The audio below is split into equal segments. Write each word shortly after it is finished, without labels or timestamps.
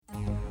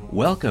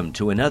Welcome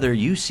to another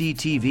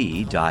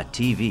UCTV.tv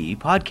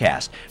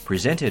podcast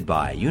presented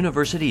by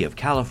University of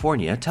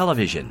California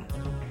Television.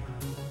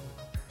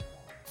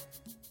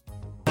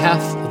 On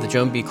behalf of the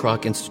Joan B.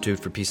 Kroc Institute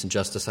for Peace and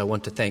Justice, I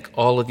want to thank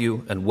all of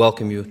you and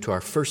welcome you to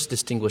our first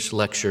distinguished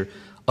lecture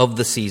of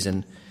the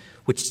season,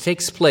 which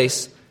takes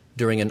place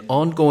during an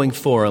ongoing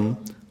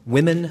forum,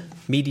 Women,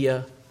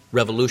 Media,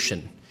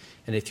 Revolution.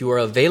 And if you are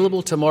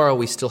available tomorrow,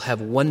 we still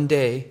have one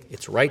day.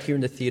 It's right here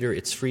in the theater.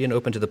 It's free and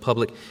open to the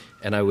public,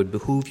 and I would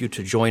behoove you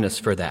to join us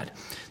for that.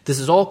 This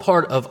is all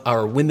part of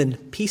our Women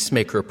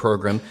Peacemaker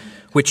program,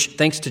 which,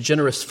 thanks to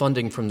generous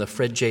funding from the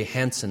Fred J.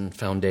 Hansen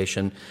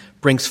Foundation,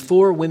 brings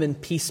 4 women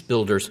peace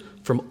builders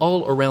from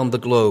all around the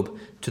globe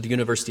to the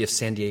University of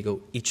San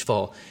Diego each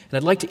fall. And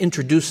I'd like to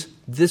introduce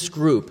this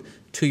group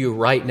to you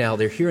right now.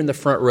 They're here in the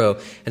front row,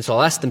 and so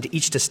I'll ask them to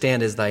each to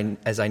stand as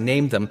I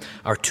name them.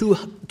 Our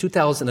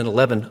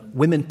 2011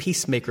 Women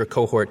Peacemaker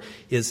cohort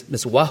is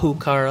Ms. Wahu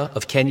Kara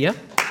of Kenya,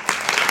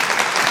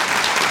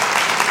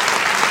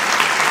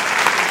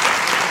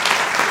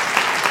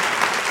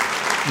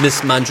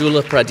 Ms.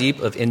 Manjula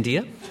Pradeep of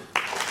India,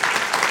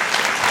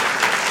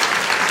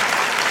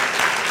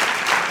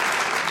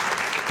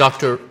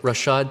 Dr.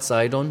 Rashad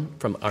Zaidon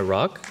from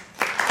Iraq,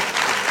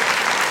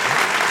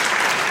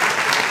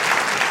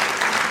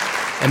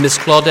 and Ms.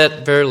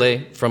 Claudette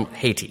Verlet from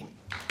Haiti.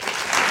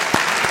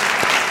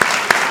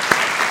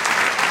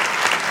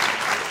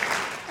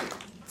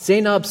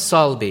 Zainab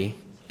Salbi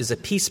is a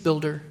peace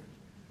builder,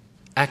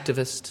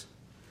 activist,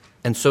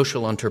 and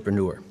social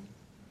entrepreneur.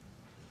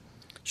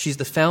 She's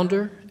the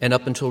founder, and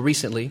up until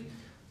recently,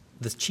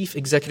 the chief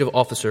executive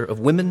officer of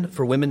Women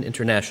for Women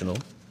International,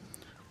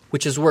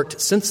 which has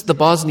worked since the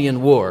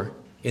Bosnian War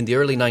in the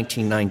early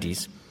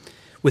 1990s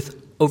with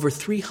over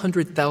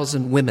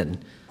 300,000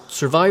 women,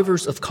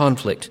 survivors of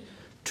conflict,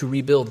 to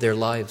rebuild their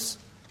lives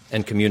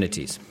and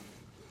communities.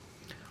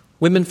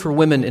 Women for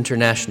Women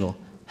International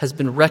has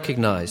been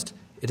recognized.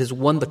 It has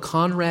won the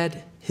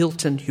Conrad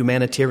Hilton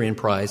Humanitarian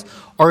Prize,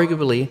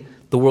 arguably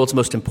the world's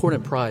most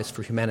important prize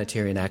for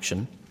humanitarian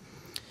action.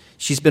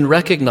 She's been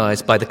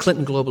recognized by the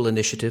Clinton Global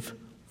Initiative,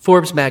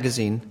 Forbes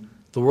magazine,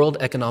 the World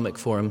Economic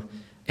Forum,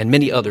 and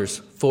many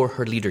others for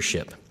her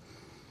leadership.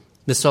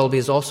 Ms. Salbi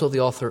is also the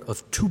author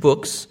of 2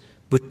 books,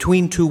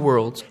 Between Two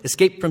Worlds,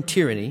 Escape from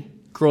Tyranny,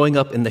 Growing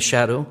Up in the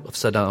Shadow of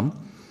Saddam,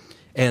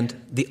 and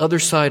The Other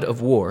Side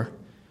of War,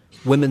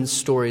 Women's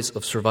Stories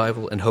of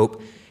Survival and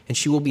Hope. And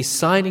she will be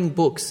signing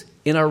books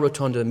in our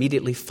rotunda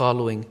immediately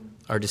following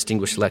our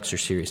distinguished lecture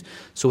series.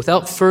 So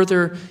without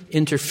further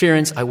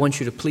interference, I want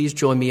you to please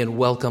join me in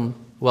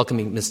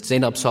welcoming Ms.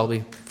 Zainab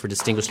Salbi for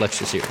distinguished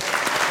lecture series.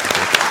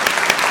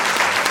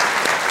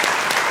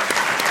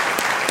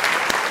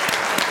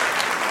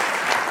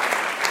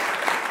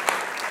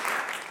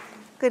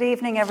 Good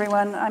evening,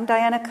 everyone. I'm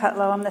Diana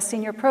Cutlow. I'm the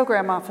Senior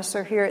Program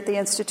Officer here at the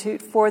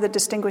Institute for the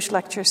Distinguished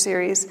Lecture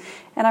Series.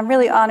 And I'm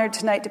really honored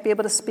tonight to be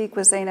able to speak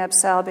with Zainab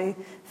Salbi,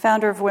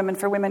 founder of Women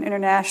for Women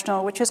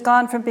International, which has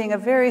gone from being a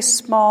very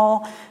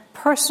small,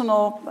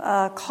 personal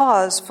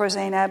cause for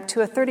Zainab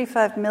to a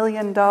 $35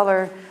 million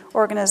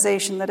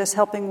organization that is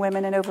helping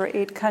women in over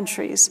 8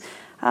 countries.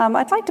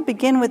 I'd like to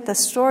begin with the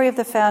story of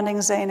the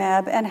founding,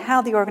 Zainab, and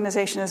how the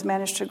organization has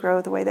managed to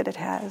grow the way that it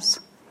has.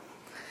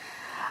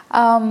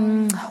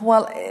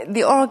 Well,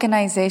 the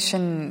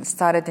organization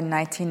started in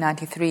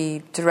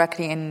 1993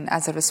 directly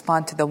as a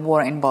response to the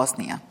war in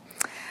Bosnia.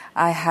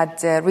 I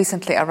had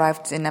recently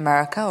arrived in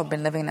America, or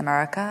been living in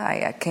America.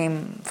 I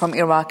came from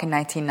Iraq in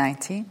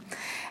 1990,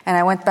 and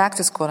I went back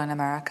to school in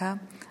America,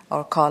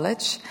 or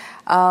college.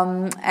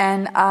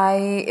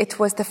 It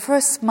was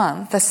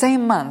the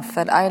same month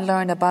that I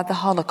learned about the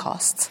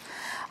Holocaust.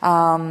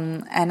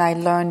 And I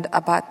learned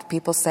about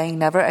people saying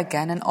never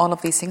again and all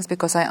of these things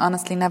because I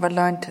honestly never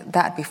learned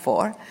that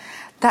before.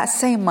 That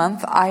same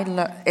month, I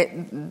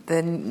learned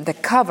the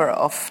cover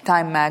of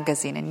Time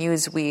magazine and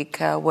Newsweek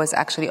was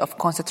actually of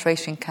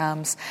concentration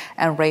camps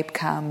and rape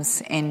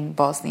camps in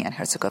Bosnia and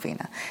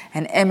Herzegovina,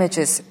 and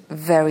images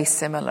very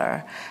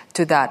similar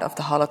to that of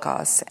the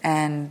Holocaust.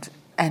 And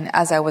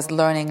as I was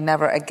learning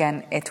never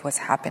again, it was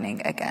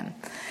happening again.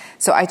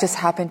 So I just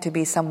happened to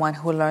be someone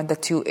who learned the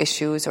 2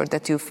 issues or the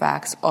 2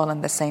 facts all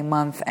in the same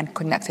month and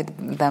connected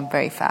them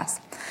very fast.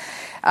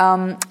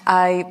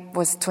 I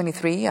was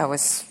 23. I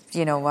was,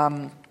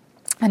 an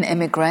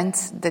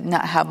immigrant, did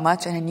not have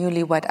much, and a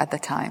newlywed at the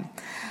time.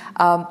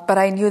 But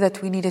I knew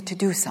that we needed to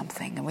do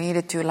something. And we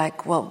needed to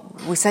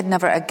we said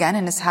never again,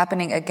 and it's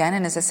happening again,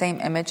 and it's the same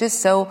images,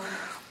 so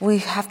we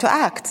have to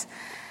act.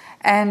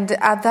 And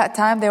at that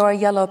time, there were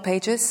yellow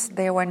pages.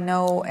 There was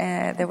no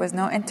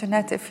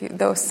internet,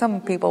 though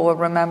some people will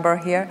remember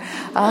here.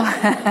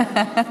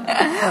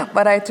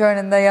 But I turned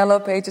in the yellow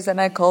pages and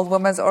I called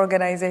women's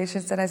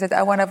organizations and I said,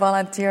 I want to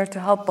volunteer to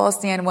help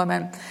Bosnian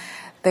women.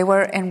 They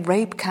were in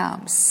rape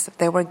camps.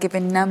 They were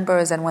given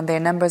numbers, and when their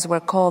numbers were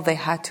called, they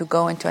had to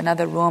go into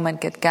another room and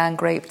get gang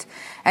raped.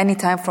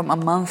 Anytime from a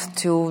month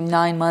to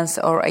 9 months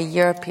or a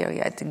year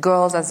period.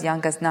 Girls as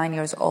young as 9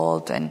 years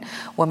old and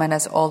women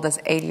as old as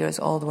 8 years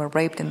old were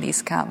raped in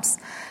these camps.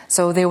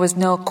 So there was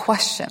no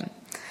question.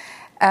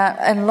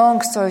 And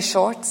long story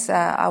short,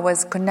 I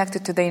was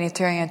connected to the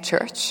Unitarian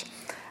Church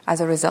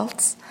as a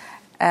result,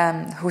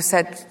 who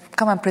said,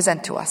 come and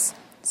present to us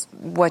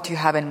what you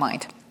have in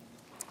mind.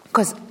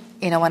 Because,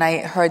 when I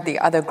heard the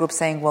other group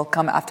saying, well,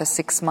 come after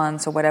 6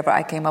 months or whatever,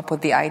 I came up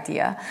with the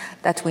idea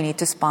that we need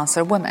to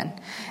sponsor women.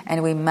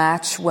 And we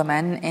match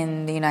women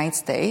in the United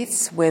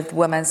States with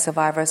women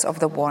survivors of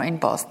the war in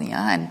Bosnia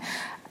and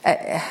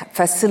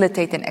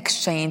facilitate an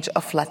exchange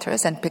of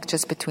letters and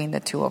pictures between the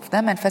two of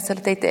them and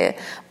facilitate the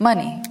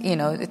money.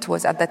 It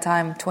was at the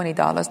time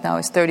 $20, now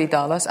it's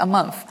 $30 a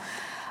month.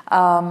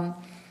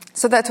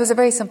 So that was a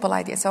very simple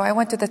idea. So I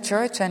went to the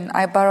church and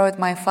I borrowed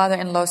my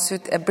father-in-law's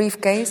suit, a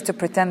briefcase, to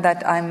pretend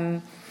that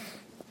I'm,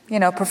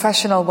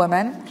 professional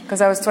woman,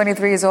 because I was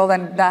 23 years old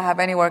and not have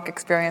any work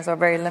experience or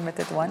very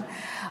limited one.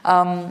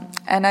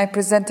 And I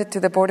presented to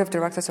the board of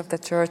directors of the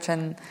church,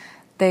 and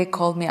they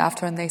called me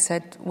after and they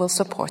said, we'll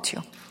support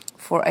you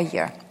for a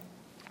year.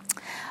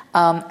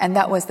 And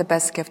that was the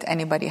best gift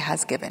anybody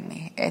has given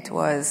me. It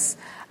was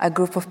a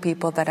group of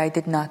people that I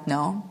did not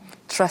know,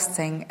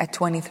 trusting a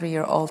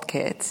 23-year-old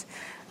kid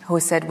who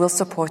said, we'll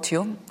support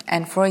you,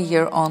 and for a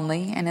year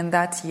only. And in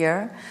that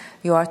year,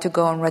 you are to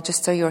go and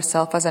register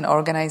yourself as an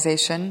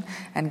organization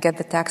and get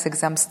the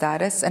tax-exempt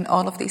status and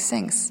all of these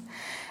things.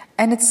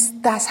 And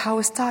that's how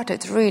it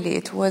started, really.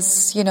 It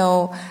was,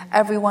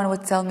 everyone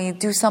would tell me,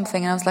 do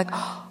something. And I was like,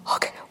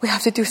 okay, we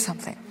have to do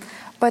something.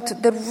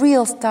 But the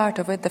real start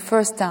of it, the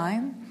first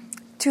time,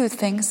 two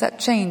things that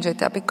changed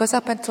it. Because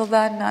up until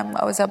then,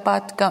 I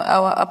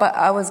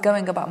was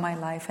going about my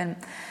life. And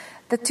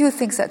the two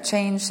things that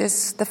changed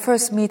is the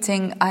first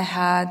meeting I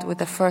had with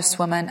the first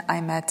woman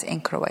I met in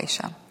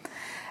Croatia.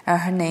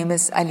 Her name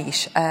is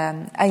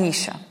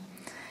Aisha.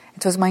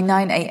 It was my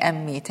 9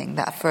 a.m. meeting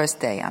that first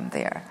day I'm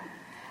there.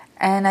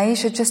 And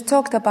Aisha just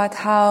talked about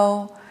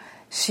how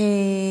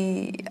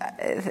the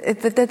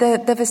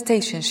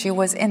devastation. She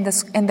was in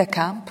the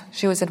camp.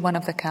 She was in one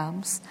of the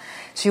camps.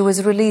 She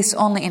was released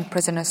only in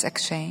prisoners'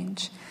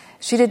 exchange.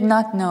 She did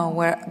not know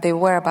where the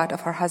whereabouts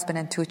of her husband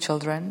and 2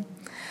 children.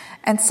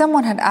 And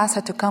someone had asked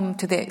her to come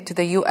to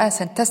the U.S.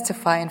 and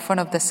testify in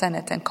front of the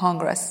Senate and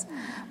Congress.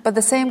 But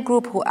the same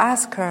group who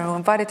asked her, who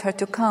invited her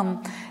to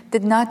come,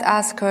 did not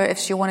ask her if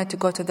she wanted to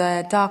go to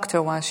the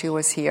doctor while she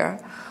was here,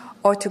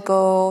 or to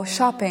go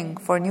shopping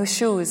for new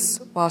shoes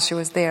while she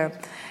was there.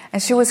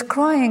 And she was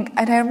crying,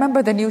 and I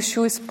remember the new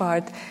shoes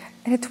part,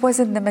 and it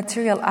wasn't the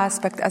material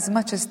aspect as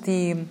much as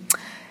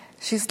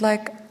she's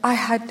like, I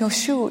had no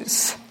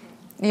shoes.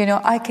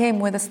 I came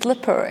with a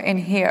slipper in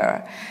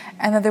here,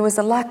 and there was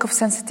a lack of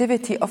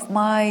sensitivity of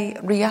my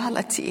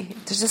reality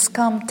to just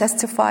come,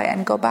 testify,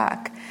 and go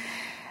back.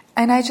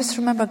 And I just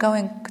remember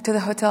going to the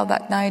hotel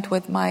that night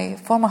with my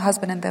former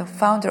husband and the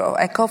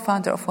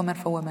co-founder of Women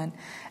for Women,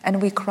 and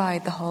we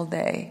cried the whole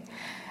day.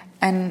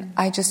 And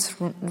I just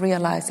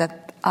realized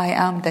that I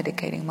am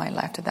dedicating my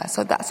life to that.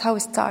 So that's how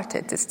it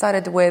started. It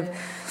started with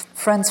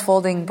friends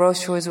folding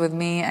brochures with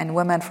me and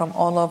women from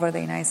all over the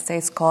United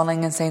States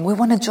calling and saying, we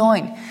want to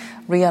join,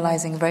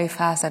 realizing very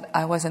fast that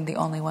I wasn't the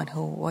only one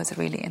who was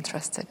really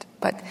interested.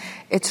 But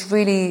it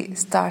really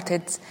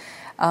started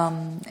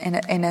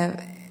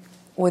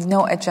with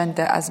no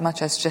agenda as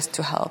much as just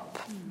to help.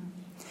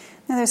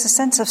 Now, there's a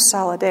sense of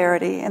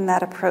solidarity in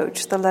that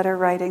approach, the letter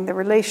writing, the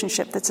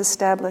relationship that's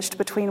established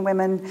between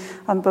women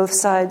on both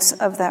sides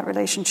of that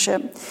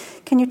relationship.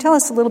 Can you tell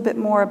us a little bit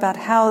more about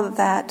how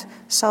that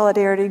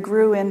solidarity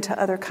grew into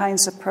other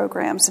kinds of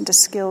programs, into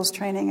skills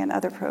training and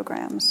other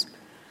programs?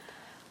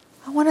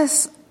 I want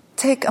to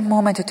take a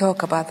moment to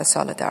talk about the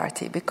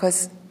solidarity,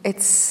 because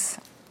it's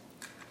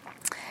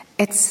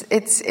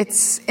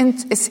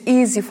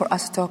easy for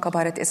us to talk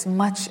about it. It's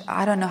much,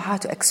 I don't know how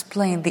to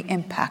explain the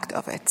impact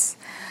of it.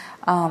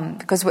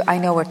 Because I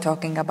know we're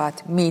talking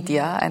about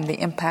media and the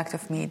impact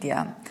of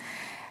media.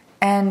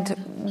 And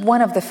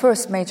one of the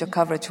first major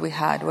coverage we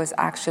had was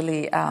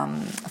actually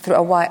through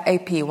a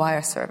AP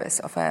wire service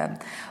of a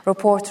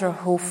reporter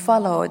who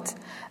followed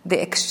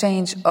the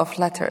exchange of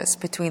letters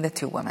between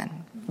two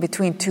women,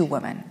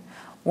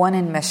 one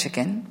in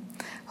Michigan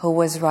who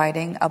was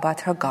writing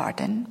about her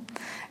garden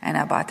and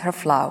about her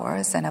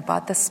flowers and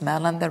about the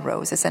smell and the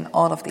roses and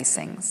all of these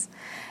things.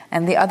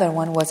 And the other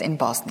one was in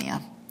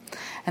Bosnia.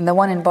 And the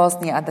one in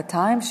Bosnia at the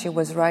time, she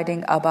was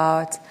writing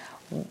about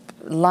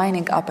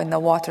lining up in the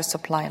water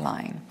supply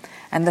line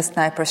and the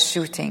snipers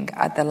shooting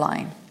at the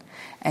line.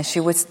 And she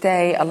would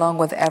stay along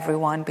with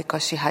everyone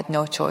because she had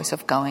no choice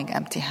of going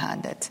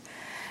empty-handed.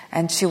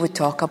 And she would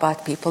talk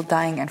about people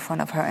dying in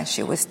front of her, and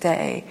she would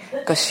stay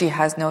because she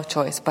has no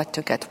choice but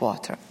to get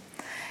water.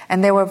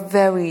 And they were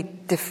very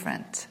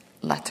different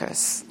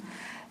letters.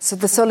 So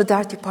the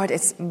solidarity part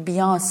is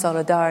beyond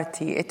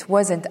solidarity. It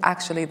wasn't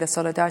actually the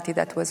solidarity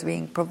that was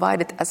being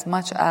provided as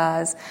much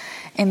as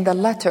in the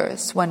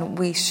letters, when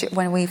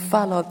we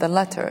followed the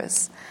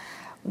letters.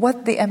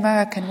 What the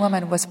American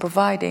woman was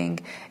providing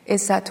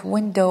is that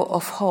window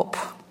of hope.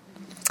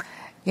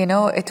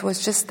 It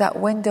was just that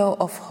window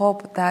of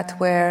hope that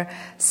where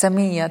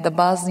Samiya, the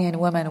Bosnian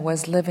woman,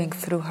 was living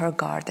through her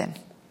garden.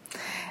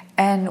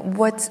 And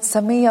what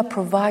Samia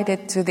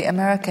provided to the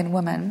American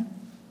women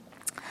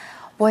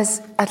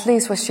was at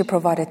least what she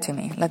provided to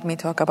me. Let me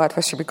talk about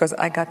what because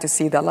I got to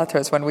see the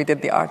letters when we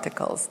did the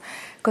articles.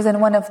 Because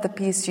in one of the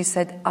pieces she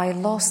said, I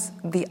lost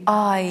the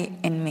I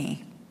in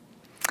me.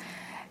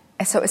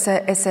 And so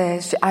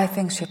I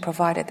think she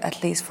provided,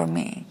 at least for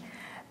me,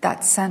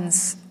 that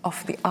sense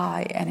of the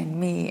I and in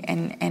me,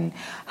 and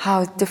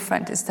how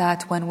different is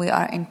that when we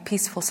are in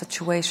peaceful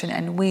situation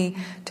and we,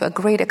 to a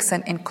great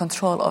extent, in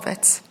control of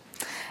it,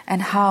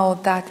 and how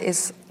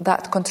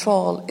that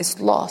control is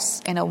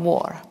lost in a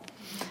war.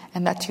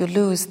 And that you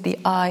lose the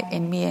I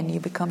in me and you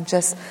become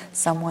just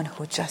someone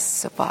who just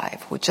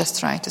survive, who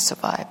just trying to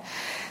survive.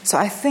 So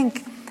I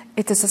think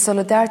it is a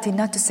solidarity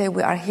not to say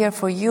we are here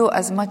for you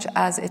as much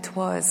as it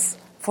was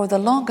for the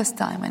longest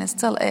time, and it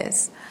still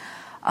is,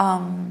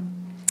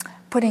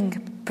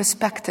 putting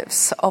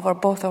perspectives over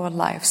both our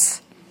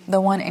lives,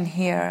 the one in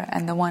here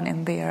and the one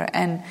in there,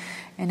 and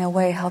in a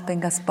way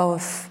helping us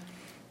both,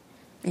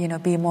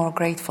 be more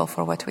grateful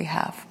for what we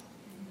have.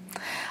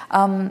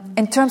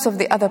 In terms of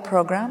the other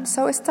programs,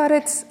 so it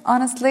started,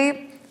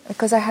 honestly,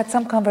 because I had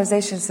some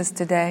conversations this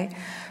today.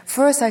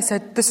 First I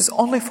said, this is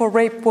only for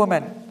raped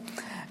women.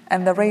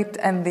 And the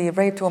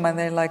raped women,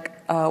 they're like,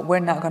 we're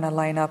not going to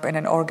line up in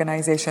an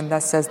organization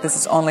that says this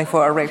is only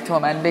for a raped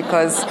woman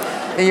because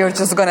you're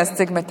just going to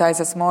stigmatize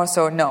us more,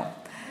 so no.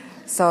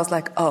 So I was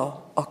like,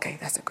 oh, okay,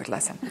 that's a good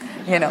lesson,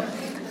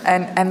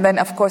 And then,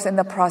 of course, in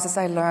the process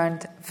I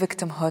learned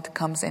victimhood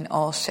comes in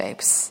all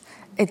shapes.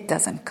 It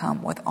doesn't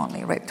come with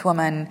only raped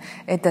women.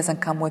 It doesn't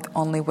come with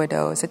only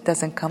widows.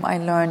 I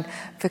learned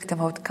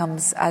victimhood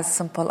comes as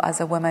simple as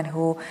a woman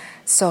who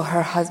saw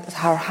her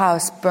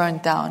house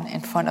burned down in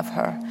front of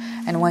her.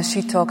 And when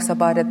she talks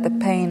about it, the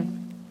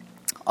pain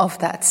of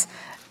that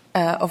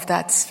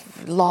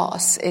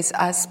loss is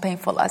as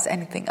painful as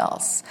anything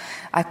else.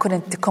 I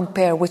couldn't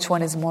compare which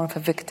one is more of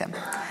a victim.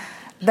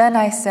 Then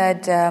I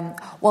said,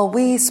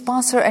 we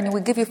sponsor and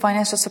we give you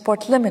financial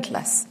support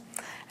limitless.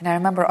 And I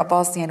remember a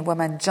Bosnian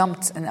woman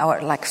stormed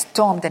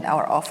in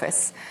our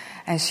office,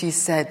 and she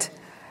said,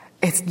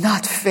 it's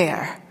not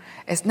fair.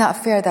 It's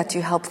not fair that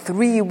you helped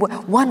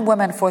one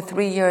woman for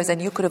 3 years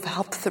and you could have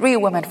helped 3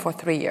 women for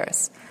 3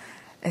 years.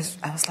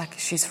 I was like,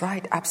 she's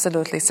right,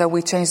 absolutely. So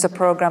we changed the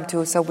program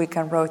so we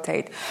can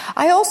rotate.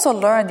 I also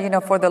learned,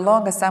 for the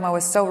longest time I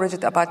was so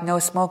rigid about no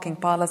smoking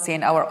policy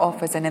in our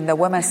office and in the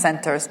women's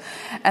centers.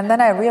 And then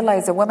I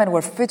realized the women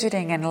were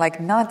fidgeting and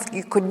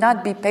you could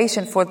not be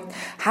patient for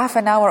half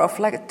an hour of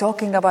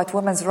talking about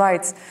women's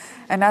rights.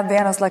 And at the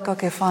end I was like,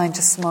 okay, fine,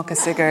 just smoke a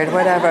cigarette,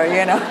 whatever,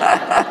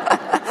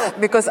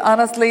 Because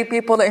honestly,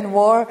 people in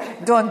war,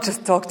 don't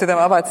just talk to them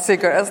about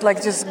cigarettes.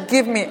 Just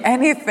give me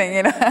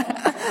anything,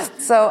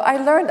 So I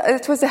learned,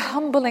 it was a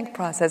humbling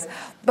process.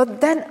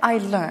 But then I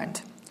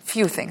learned a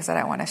few things that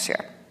I want to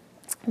share.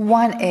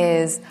 One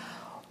is,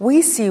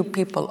 we see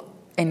people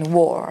in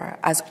war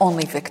as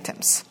only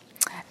victims.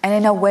 And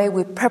in a way,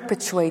 we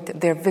perpetuate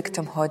their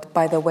victimhood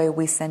by the way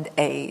we send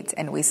aid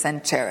and we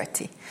send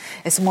charity.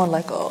 It's more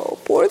like, oh,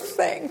 poor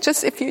thing.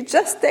 If you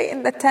just stay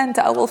in the tent,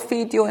 I will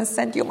feed you and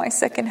send you my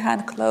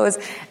second-hand clothes.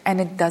 And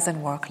it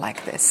doesn't work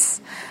like this.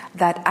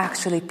 That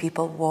actually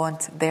people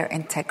want their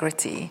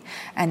integrity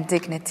and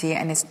dignity,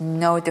 and it's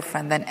no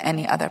different than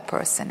any other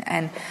person.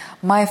 And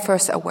my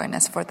first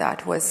awareness for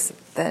that was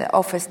the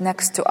office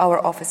next to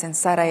our office in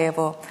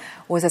Sarajevo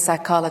was a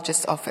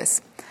psychologist's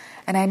office.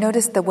 And I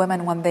noticed the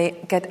women, when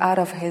they get out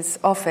of his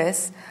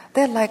office,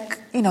 they're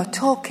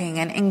talking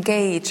and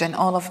engage and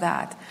all of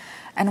that.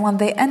 And when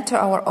they enter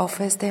our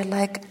office, they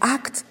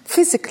act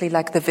physically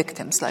like the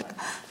victims,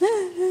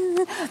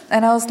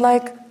 and I was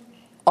like,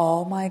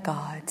 oh my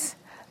God,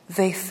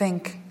 they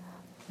think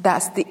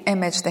that's the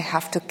image they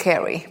have to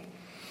carry,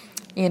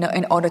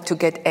 in order to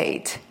get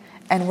aid.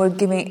 And we're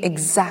giving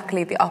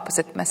exactly the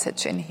opposite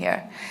message in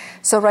here.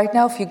 So right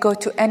now, if you go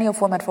to any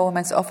of Women for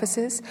Women's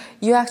offices,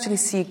 you actually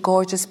see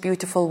gorgeous,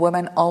 beautiful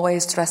women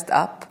always dressed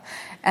up.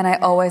 And I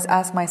always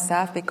ask my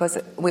staff, because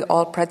we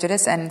all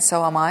prejudice, and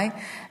so am I.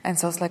 And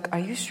so I was like, are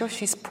you sure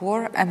she's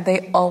poor? And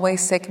they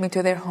always take me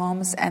to their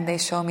homes and they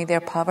show me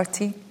their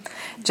poverty,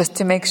 just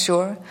to make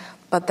sure.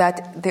 But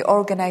that the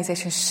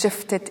organization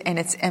shifted in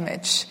its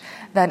image.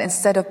 That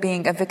instead of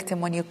being a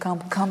victim when you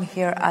come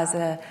here as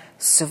a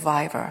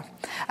survivor,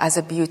 as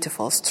a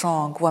beautiful,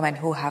 strong woman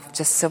who have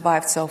just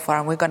survived so far,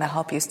 and we're going to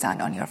help you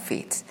stand on your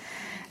feet.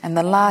 And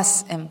the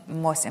last and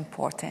most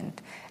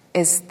important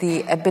is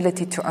the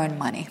ability to earn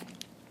money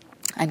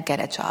and get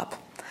a job.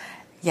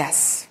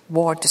 Yes,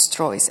 war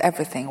destroys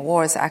everything.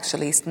 War is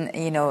actually,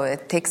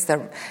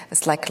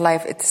 it's like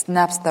life, it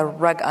snaps the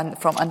rug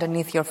from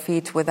underneath your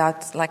feet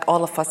without,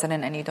 all of a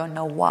sudden, and you don't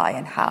know why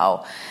and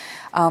how.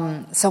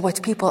 So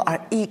what people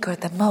are eager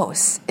the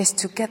most is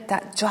to get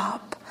that job,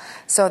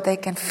 so they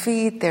can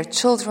feed their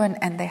children,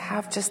 and they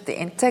have just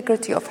the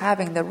integrity of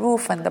having the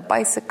roof and the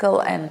bicycle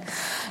and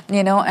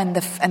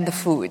the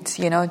food,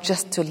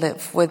 just to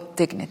live with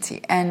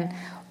dignity. And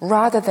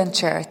rather than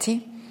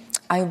charity,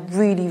 I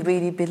really,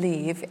 really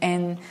believe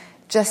in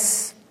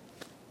just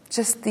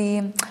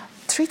the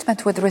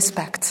treatment with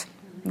respect.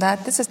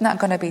 that this is not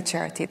going to be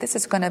charity. This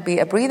is going to be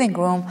a breathing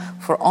room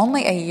for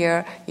only a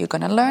year. You're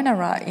going to learn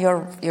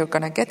you're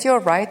going to get your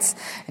rights,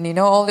 and you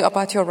know all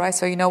about your rights,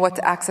 so you know what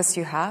access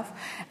you have.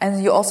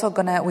 And you're also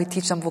we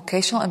teach them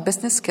vocational and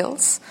business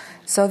skills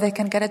so they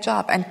can get a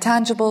job, and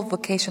tangible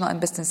vocational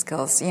and business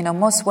skills. You know,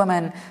 most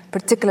women,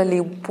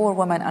 particularly poor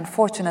women,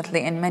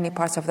 unfortunately, in many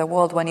parts of the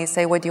world, when you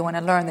say, what do you want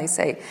to learn? They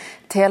say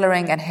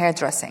tailoring and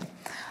hairdressing.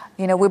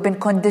 You know, we've been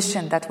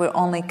conditioned that we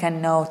only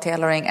can know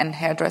tailoring and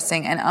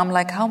hairdressing. And I'm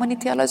like, how many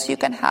tailors you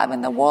can have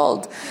in the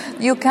world?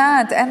 You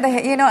can't. And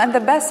and the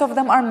best of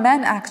them are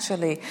men,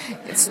 actually.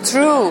 It's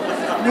true,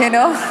 you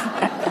know.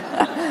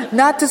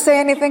 Not to say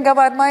anything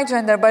about my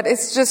gender, but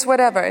it's just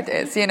whatever it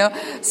is, you know.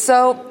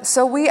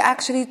 So we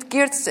actually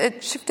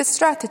shifted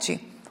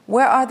strategy.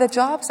 Where are the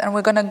jobs? And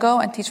we're going to go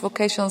and teach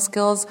vocational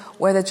skills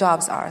where the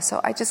jobs are. So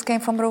I just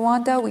came from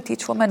Rwanda. We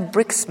teach women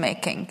bricks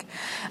making,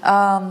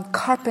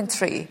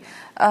 carpentry,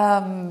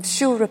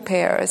 shoe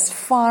repairs,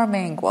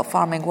 farming. Well,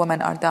 farming,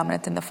 women are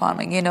dominant in the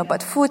farming, you know,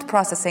 but food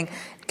processing.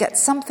 Get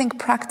something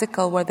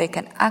practical where they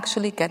can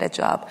actually get a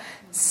job.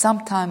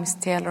 Sometimes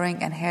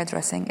tailoring and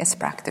hairdressing is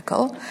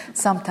practical.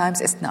 Sometimes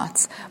it's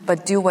not.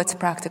 But do what's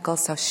practical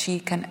so she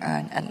can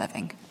earn a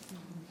living.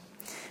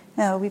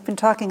 Now, we've been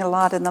talking a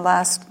lot in the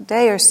last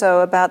day or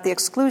so about the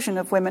exclusion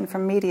of women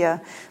from media,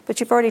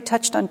 but you've already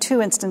touched on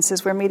two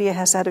instances where media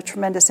has had a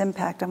tremendous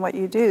impact on what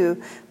you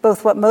do,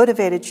 both what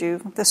motivated you,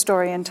 the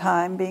story in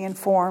time, being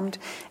informed,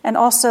 and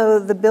also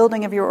the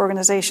building of your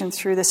organization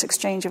through this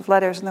exchange of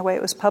letters and the way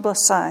it was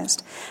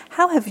publicized.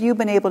 How have you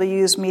been able to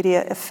use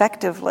media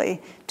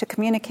effectively to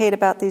communicate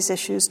about these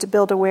issues, to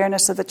build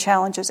awareness of the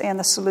challenges and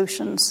the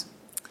solutions?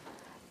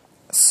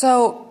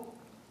 So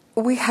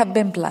we have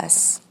been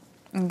blessed.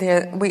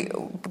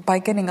 By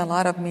getting a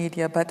lot of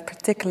media, but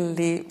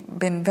particularly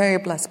been very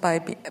blessed by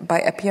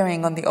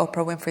appearing on the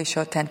Oprah Winfrey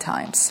Show 10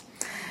 times.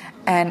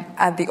 And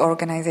at the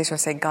organization, I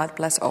say, God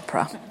bless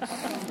Oprah.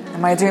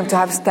 My dream to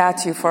have a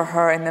statue for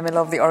her in the middle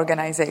of the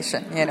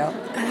organization, you know.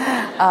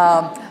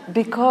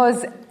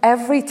 Because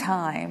every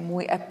time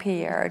we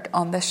appeared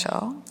on the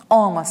show,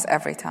 almost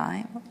every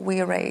time,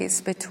 we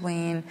raised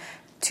between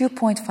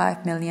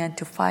 $2.5 million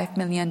to $5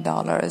 million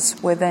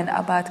within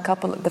about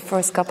the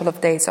first couple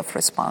of days of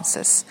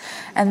responses.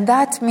 And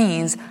that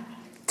means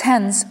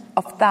tens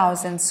of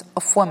thousands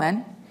of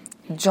women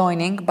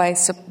joining by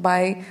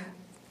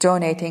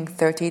donating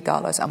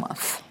 $30 a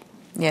month,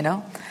 you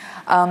know.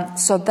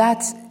 So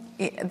that's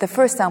the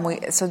first time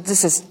so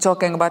this is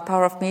talking about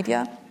power of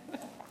media.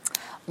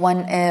 When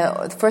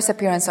the first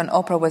appearance on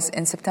Oprah was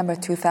in September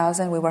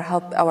 2000,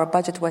 our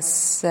budget was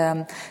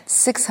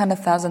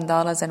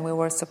 $600,000, and we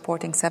were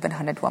supporting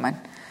 700 women,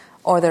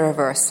 or the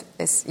reverse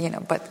is, you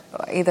know, but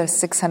either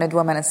 600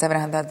 women and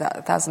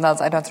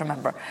 $700,000. I don't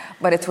remember,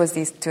 but it was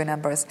these two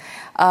numbers.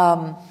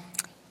 10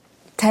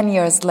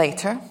 years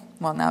later,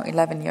 well, now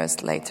 11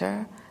 years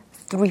later,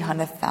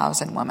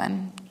 300,000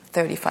 women,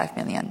 $35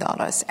 million,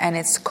 and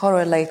it's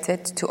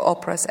correlated to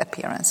Oprah's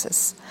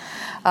appearances.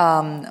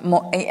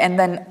 And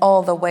then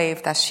all the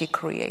wave that she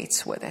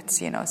creates with it,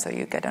 you know, so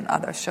you get on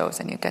other shows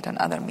and you get on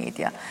other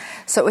media.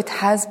 So it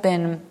has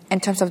been,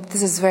 in terms of,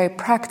 this is very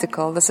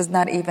practical. This is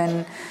not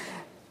even,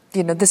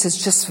 you know, this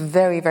is just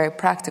very, very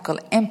practical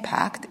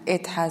impact.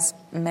 It has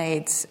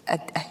made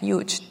a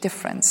huge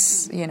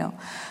difference, you know,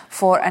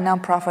 for a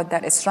nonprofit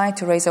that is trying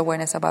to raise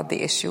awareness about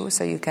the issue.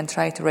 So you can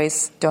try to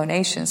raise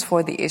donations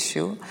for the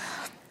issue,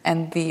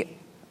 and the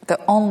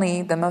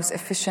most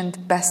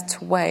efficient,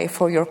 best way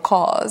for your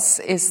cause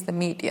is the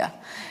media.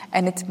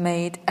 And it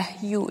made a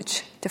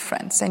huge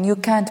difference. And you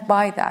can't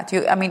buy that.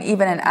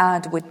 Even an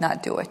ad would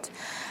not do it.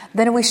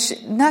 Then we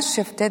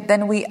shifted,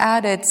 then we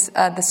added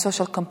the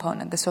social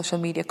component, the social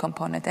media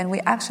component. And we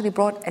actually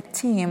brought a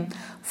team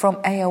from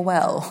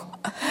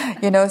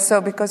AOL, you know,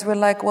 so because we're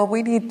like, well,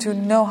 we need to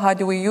know how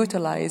do we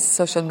utilize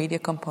social media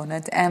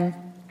component. And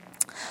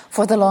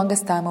for the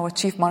longest time, our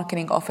chief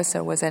marketing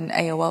officer was an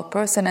AOL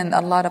person, and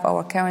a lot of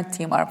our current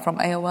team are from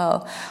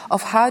AOL.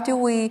 Of how do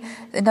we,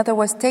 in other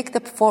words, take the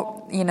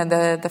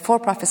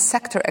for-profit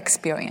sector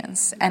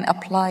experience and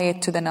apply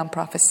it to the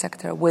nonprofit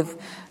sector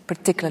with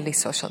particularly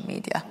social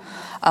media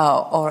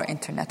or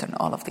internet and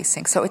all of these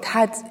things. So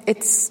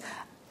it's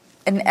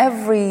in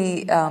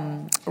every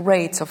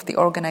rate of the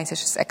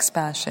organization's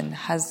expansion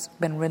has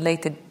been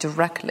related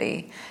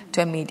directly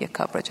to a media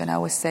coverage, and I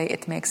would say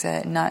it makes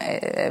a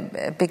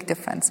big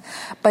difference.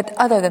 But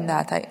other than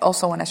that, I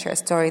also want to share a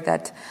story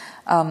that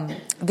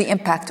the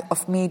impact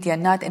of media,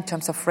 not in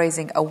terms of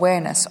raising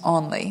awareness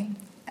only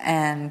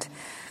and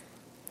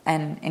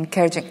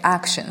encouraging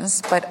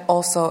actions, but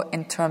also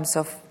in terms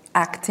of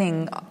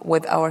acting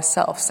with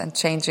ourselves and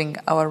changing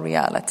our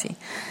reality.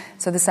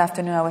 So this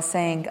afternoon I was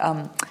saying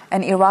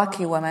an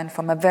Iraqi woman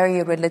from a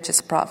very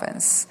religious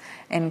province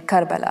in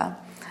Karbala,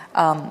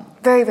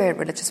 very, very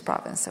religious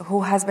province,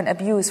 who has been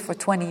abused for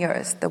 20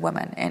 years, the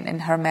woman,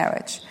 in her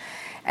marriage.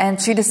 And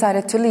she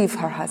decided to leave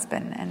her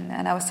husband.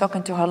 And I was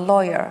talking to her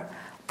lawyer,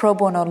 pro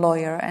bono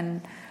lawyer,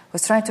 and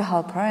was trying to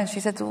help her. And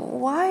she said,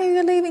 why are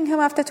you leaving him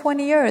after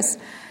 20 years?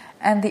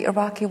 And the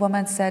Iraqi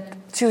woman said,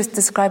 she was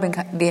describing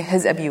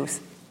his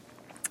abuse.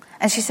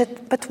 And she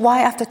said, but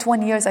why after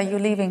 20 years are you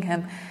leaving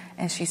him?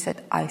 And she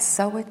said, I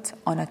saw it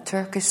on a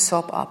Turkish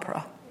soap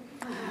opera.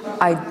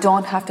 I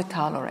don't have to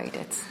tolerate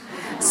it.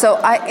 So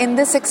in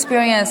this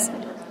experience,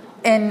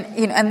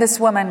 and this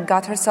woman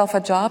got herself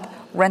a job,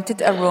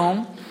 rented a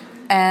room,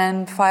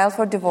 and filed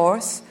for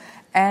divorce,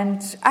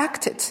 and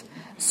acted.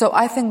 So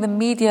I think the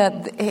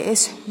media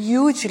is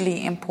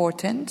hugely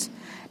important,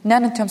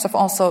 not in terms of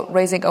also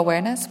raising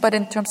awareness, but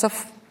in terms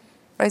of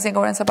raising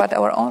awareness about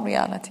our own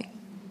reality.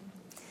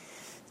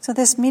 So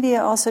this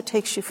media also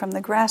takes you from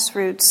the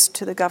grassroots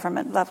to the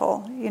government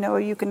level.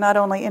 You can not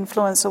only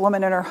influence a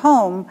woman in her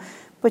home,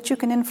 but you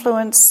can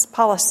influence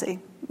policy.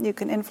 You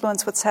can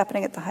influence what's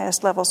happening at the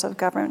highest levels of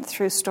government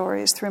through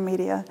stories, through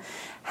media.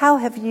 How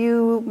have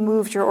you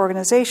moved your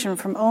organization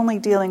from only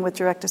dealing with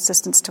direct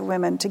assistance to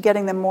women to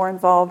getting them more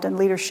involved in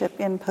leadership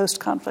in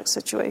post-conflict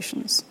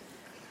situations?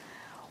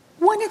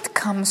 When it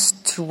comes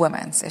to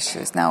women's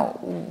issues, now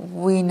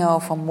we know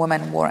from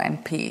Women, War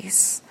and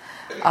Peace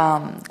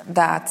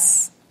that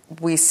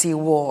we see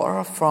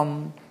war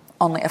from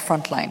only a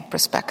frontline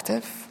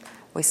perspective.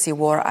 We see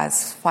war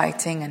as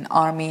fighting and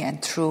army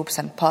and troops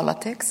and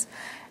politics.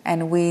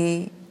 And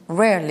we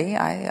rarely,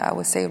 I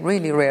would say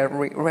really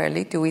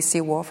rarely, do we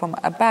see war from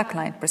a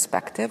backline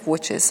perspective,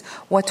 which is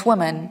what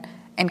women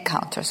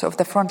encounter. So if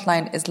the front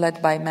line is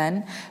led by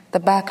men,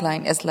 the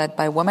backline is led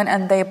by women,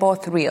 and they're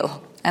both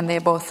real, and they're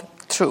both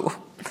true.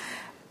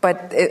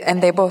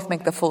 And they both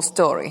make the full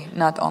story,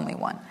 not only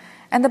one.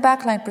 And the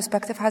backline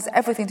perspective has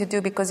everything to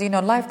do because,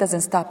 life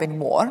doesn't stop in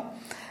war.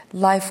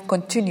 Life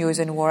continues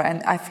in war.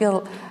 And I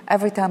feel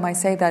every time I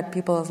say that,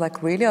 people are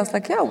like, really? I was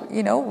like, yeah,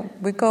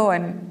 we go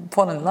and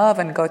fall in love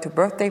and go to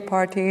birthday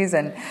parties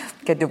and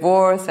get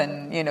divorced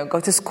and, go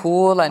to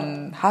school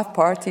and have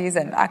parties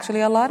and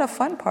actually a lot of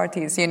fun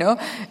parties,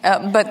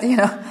 But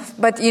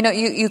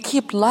you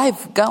keep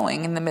life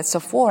going in the midst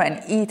of war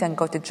and eat and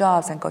go to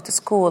jobs and go to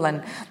school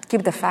and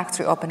keep the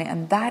factory opening.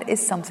 And that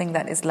is something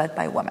that is led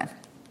by women.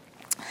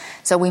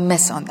 So we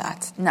miss on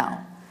that.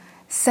 Now,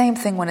 same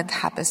thing when it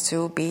happens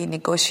to be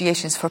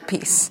negotiations for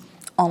peace.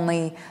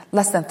 Only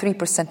less than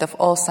 3% of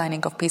all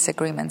signing of peace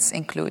agreements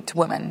include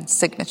women's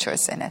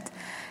signatures in it.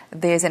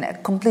 There's a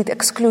complete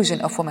exclusion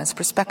of women's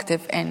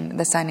perspective in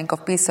the signing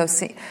of peace. So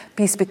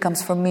peace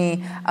becomes for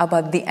me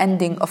about the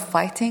ending of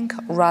fighting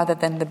rather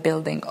than the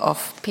building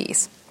of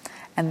peace.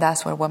 And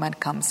that's where women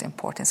comes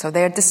important. So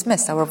they're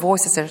dismissed. Our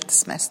voices are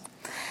dismissed.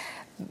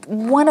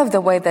 One of the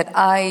ways that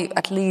I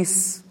at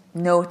least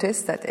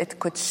notice that it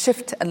could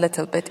shift a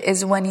little bit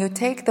is when you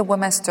take the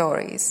women's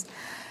stories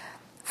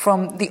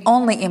from the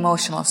only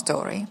emotional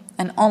story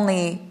and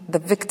only the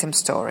victim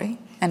story,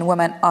 and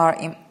women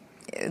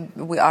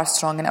we are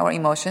strong in our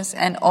emotions,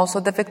 and also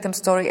the victim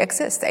story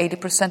exists.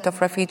 80%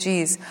 of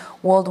refugees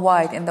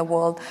worldwide in the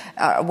world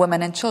are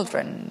women and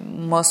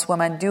children. Most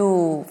women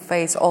do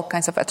face all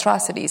kinds of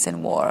atrocities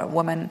in war.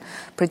 Women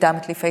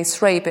predominantly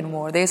face rape in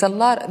war. These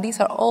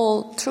are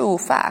all true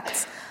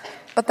facts.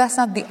 But that's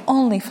not the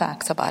only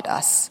facts about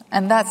us.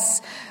 And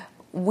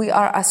we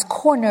are as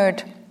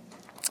cornered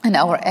in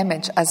our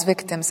image as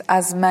victims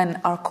as men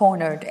are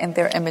cornered in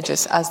their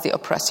images as the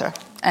oppressor.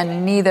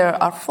 And neither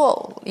are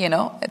full,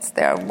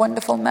 There are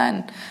wonderful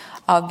men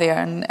out there,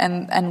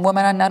 and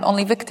women are not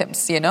only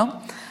victims,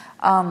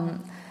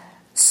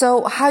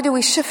 So how do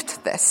we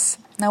shift this?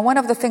 Now, one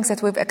of the things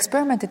that we've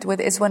experimented with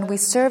is when we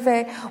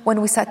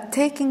start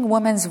taking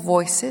women's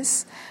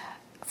voices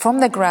from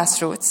the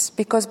grassroots,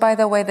 because, by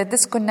the way, the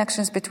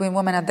disconnections between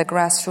women at the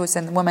grassroots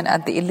and women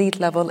at the elite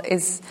level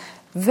is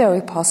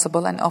very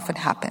possible and often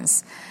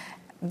happens.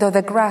 Though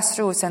the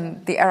grassroots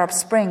and the Arab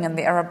Spring and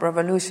the Arab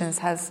revolutions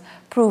has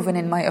proven,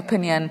 in my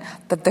opinion,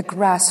 that the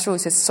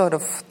grassroots is sort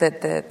of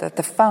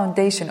the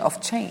foundation of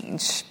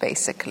change,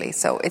 basically.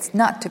 So it's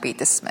not to be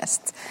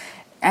dismissed.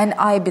 And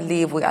I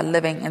believe we are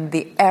living in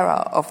the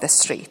era of the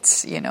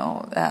streets,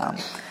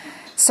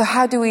 So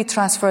how do we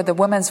transfer the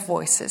women's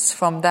voices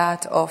from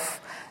that of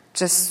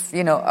just,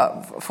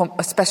 from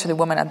especially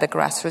women at the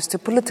grassroots to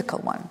political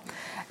one?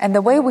 And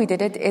the way we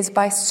did it is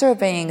by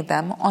surveying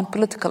them on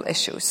political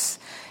issues.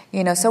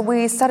 So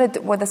we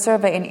started with a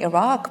survey in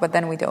Iraq, but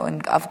then we do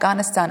in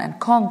Afghanistan and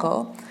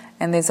Congo,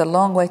 and there's a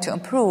long way to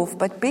improve.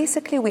 But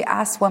basically we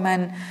asked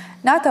women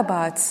not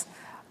about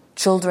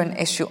children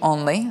issue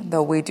only,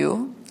 though we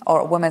do,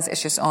 or women's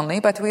issues only,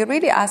 but we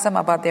really asked them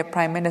about their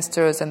prime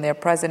ministers and their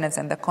presidents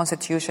and the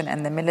constitution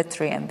and the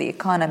military and the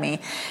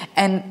economy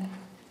and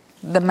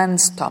the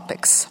men's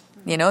topics,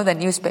 the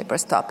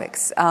newspapers'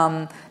 topics,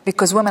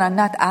 because women are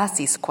not asked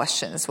these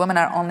questions. Women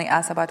are only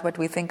asked about what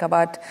we think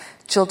about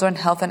children,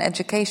 health, and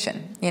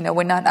education.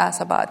 We're not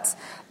asked about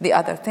the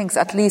other things,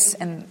 at least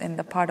in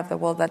the part of the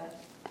world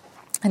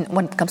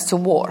when it comes to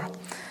war.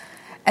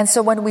 And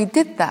so when we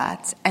did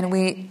that, and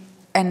we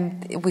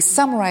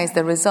summarized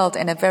the result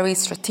in a very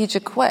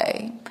strategic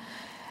way,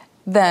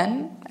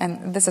 then,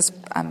 and this is,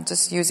 I'm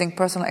just using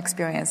personal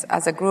experience,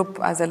 as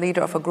a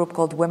leader of a group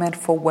called Women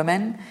for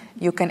Women,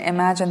 you can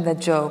imagine the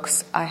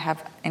jokes I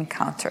have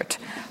encountered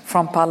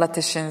from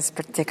politicians,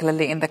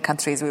 particularly in the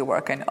countries we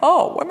work in.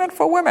 Oh, women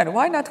for women,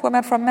 why not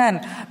women for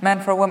men?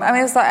 Men for women. I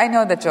mean, it's like, I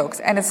know the jokes,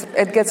 and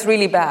it gets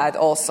really bad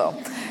also.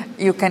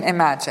 You can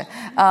imagine.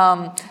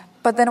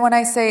 But then when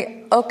I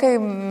say, okay,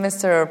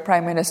 Mr.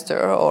 Prime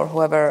Minister or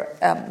whoever,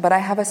 but I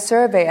have a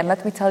survey and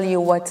let me tell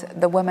you what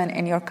the women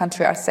in your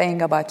country are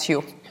saying about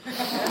you.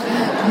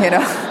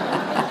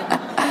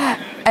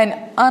 And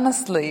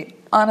honestly,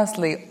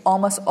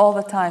 almost all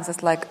the times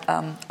it's like,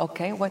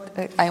 okay, what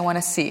I want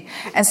to see.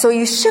 And so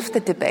you shift the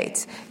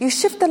debate. You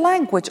shift the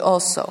language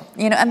also.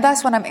 And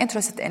that's what I'm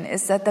interested in,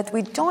 is that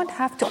we don't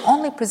have to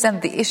only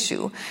present the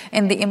issue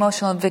in the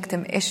emotional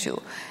victim issue.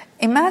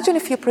 Imagine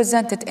if you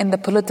present it in the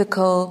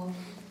political,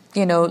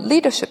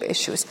 leadership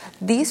issues.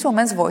 These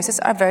women's voices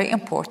are very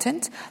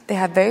important. They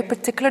have very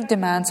particular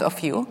demands of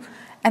you.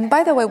 And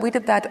by the way, we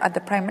did that at the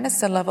prime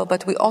minister level,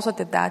 but we also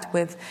did that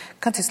with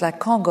countries like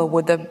Congo,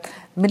 with the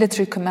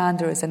military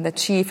commanders and the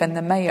chief and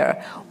the mayor.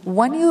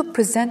 When you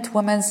present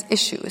women's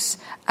issues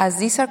as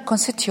these are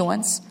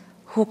constituents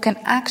who can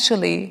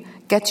actually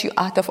get you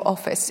out of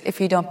office if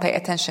you don't pay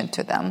attention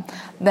to them,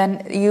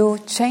 then you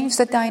change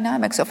the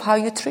dynamics of how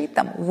you treat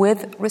them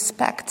with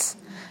respect,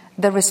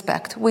 the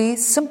respect we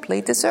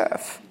simply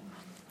deserve.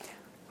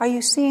 Are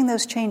you seeing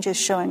those changes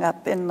showing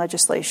up in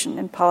legislation,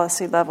 in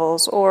policy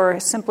levels, or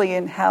simply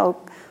in how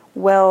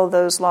well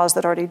those laws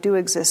that already do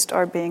exist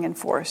are being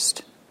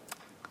enforced?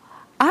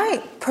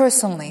 I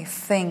personally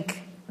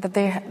think that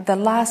the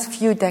last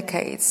few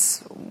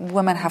decades,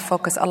 women have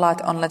focused a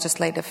lot on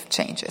legislative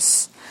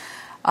changes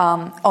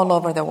all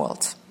over the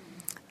world.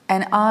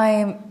 And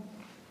I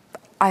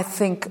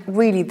think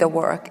really the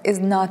work is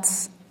not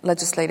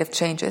legislative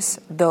changes,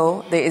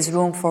 though there is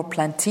room for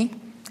plenty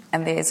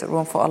and there is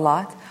room for a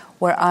lot.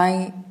 Where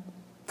I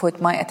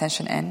put my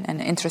attention in and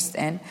interest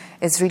in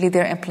is really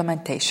their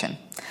implementation.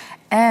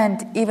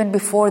 And even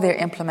before their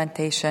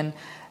implementation,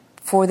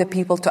 for the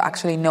people to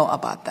actually know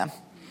about them.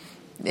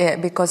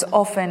 Because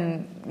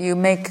often you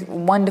make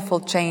wonderful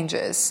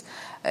changes.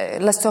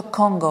 Let's talk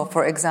Congo,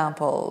 for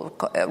example.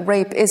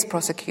 Rape is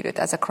prosecuted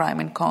as a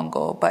crime in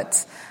Congo,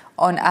 but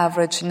on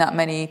average, not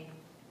many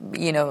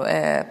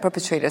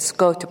perpetrators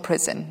go to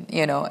prison,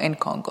 in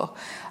Congo.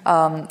 There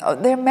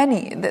are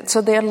many. So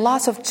there are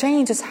lots of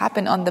changes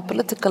happen on the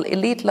political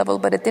elite level,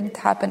 but it didn't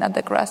happen at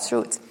the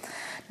grassroots.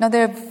 Now,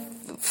 there are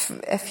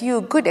a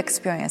few good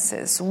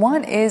experiences.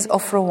 One is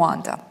of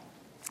Rwanda.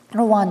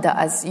 Rwanda,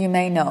 as you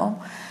may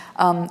know,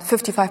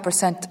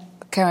 55%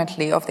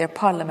 currently of their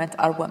parliament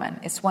are women.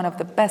 It's one of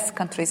the best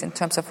countries in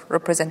terms of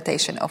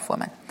representation of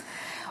women.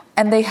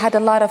 And they had a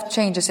lot of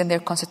changes in their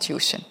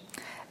constitution.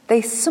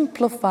 They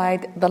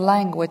simplified the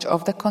language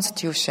of the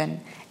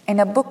Constitution in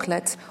a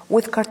booklet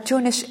with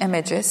cartoonish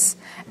images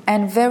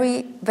and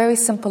very, very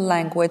simple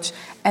language,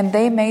 and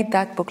they made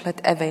that booklet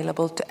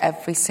available to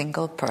every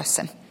single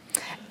person.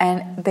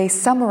 And they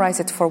summarize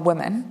it for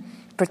women,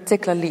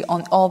 particularly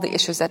on all the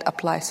issues that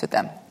apply to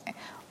them.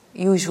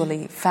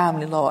 Usually,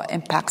 family law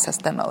impacts us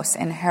the most: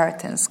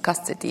 inheritance,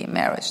 custody,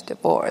 marriage,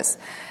 divorce,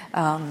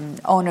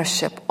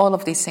 ownership, all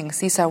of these things.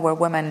 These are where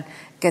women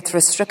get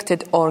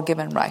restricted or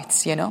given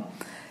rights,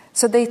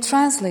 So they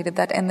translated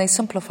that and they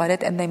simplified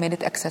it and they made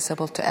it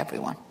accessible to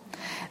everyone.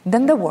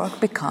 Then the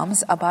work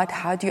becomes about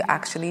how do you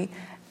actually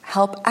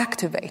help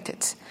activate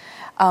it.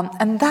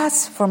 And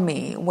that's, for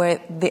me, where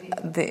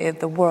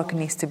the work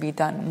needs to be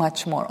done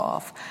much more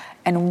of.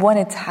 And when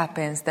it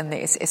happens, then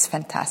it's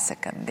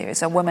fantastic. And there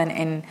is a woman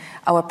in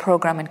our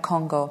program in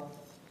Congo,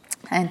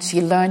 and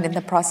she learned in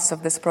the process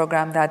of this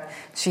program that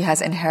she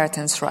has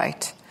inheritance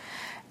right.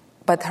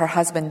 But her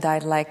husband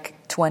died like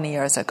 20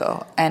 years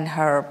ago, and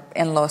her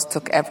in-laws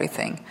took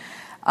everything.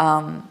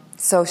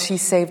 So she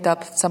saved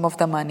up some of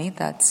the money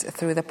that's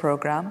through the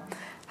program,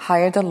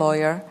 hired a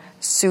lawyer,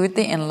 sued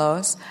the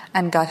in-laws,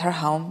 and got her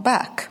home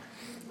back,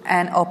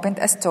 and opened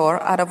a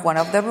store out of one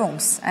of the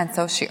rooms. And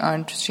so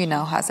she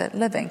now has a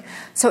living.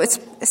 So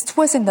it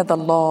wasn't that the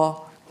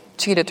law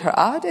cheated her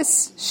out,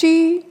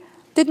 she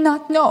did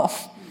not know.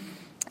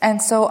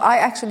 And so I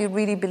actually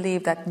really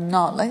believe that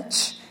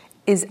knowledge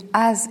is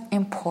as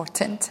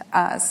important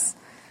as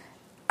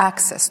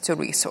access to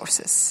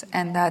resources,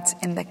 and that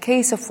in the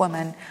case of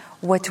women,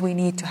 what we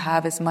need to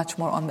have is much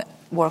more on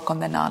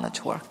the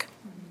knowledge work.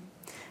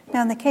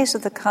 Now, in the case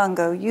of the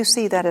Congo, you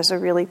see that as a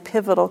really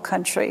pivotal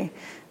country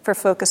for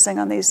focusing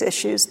on these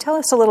issues. Tell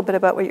us a little bit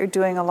about what you're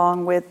doing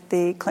along with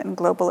the Clinton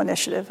Global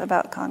Initiative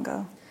about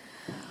Congo.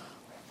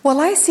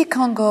 Well, I see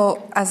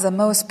Congo as the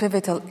most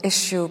pivotal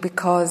issue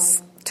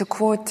because, to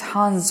quote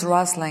Hans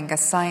Rosling, a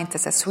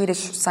Swedish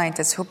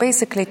scientist, who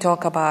basically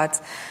talk about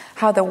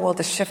how the world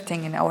is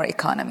shifting in our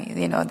economy.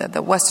 That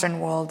the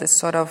Western world is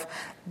sort of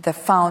the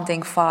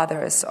founding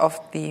fathers of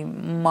the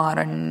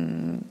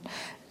modern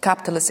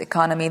capitalist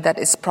economy that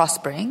is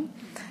prospering.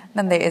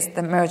 Then there is the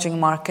emerging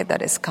market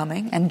that is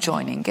coming and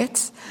joining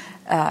it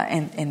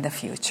in the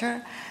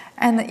future.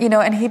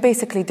 And he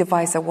basically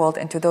divides the world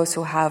into those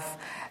who have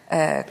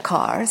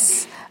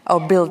cars or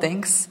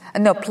buildings,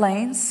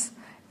 planes.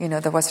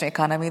 The Western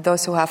economy,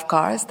 those who have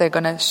cars, they're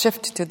going to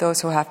shift to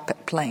those who have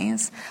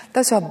planes.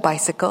 Those who have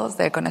bicycles,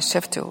 they're going to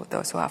shift to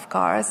those who have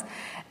cars.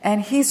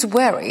 And he's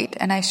worried,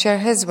 and I share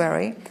his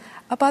worry,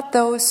 about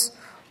those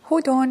who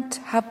don't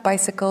have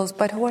bicycles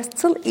but who are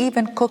still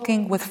even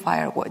cooking with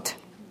firewood.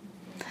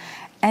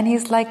 And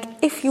he's like,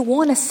 if you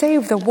want to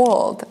save the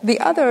world, the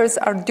others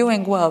are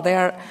doing well.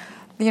 They're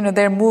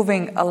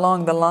moving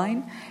along the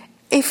line.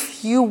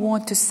 If you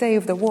want to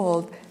save the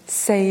world,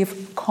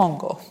 save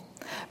Congo,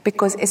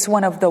 because it's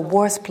one of the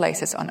worst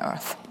places on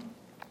earth.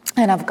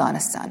 And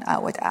Afghanistan, I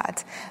would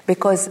add,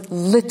 because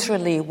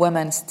literally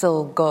women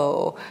still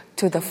go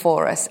to the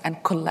forest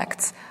and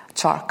collect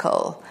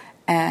charcoal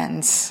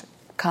and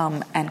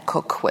come and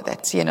cook with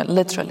it,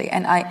 literally.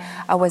 And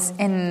I was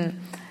in,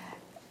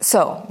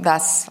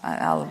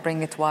 I'll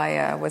bring it why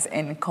I was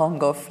in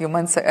Congo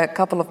a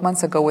couple of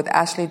months ago with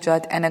Ashley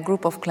Judd and a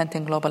group of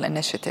Clinton Global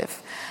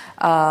Initiative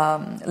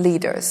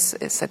leaders.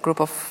 It's a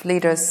group of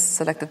leaders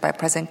selected by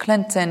President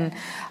Clinton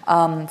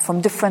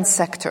from different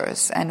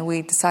sectors, and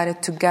we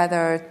decided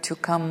together to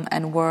come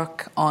and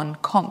work on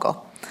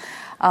Congo.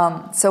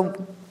 So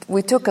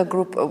we took a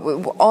group,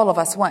 all of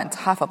us went,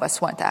 half of us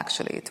went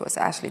actually. It was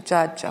Ashley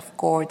Judd, Jeff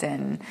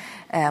Gordon,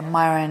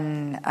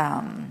 Myron,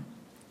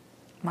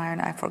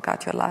 I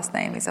forgot your last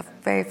name, he's a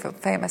very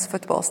famous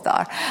football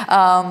star.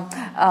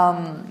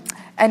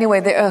 Anyway,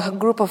 a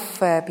group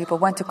of people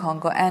went to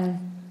Congo,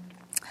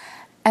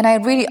 and I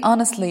really,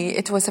 honestly,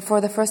 it was for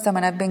the first time,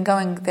 and I've been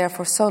going there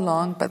for so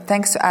long, but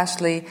thanks to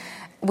Ashley,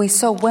 we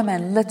saw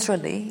women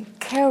literally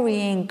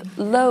carrying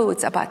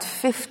loads, about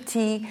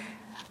 50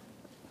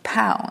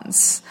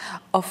 pounds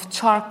of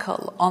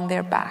charcoal on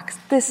their backs.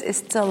 This is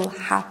still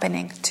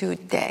happening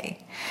today.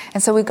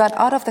 And so we got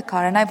out of the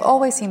car, and I've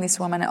always seen these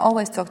women, I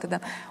always talk to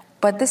them,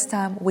 but this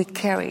time we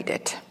carried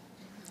it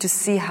to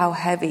see how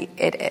heavy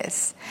it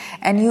is.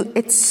 And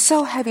it's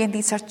so heavy, and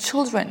these are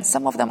children.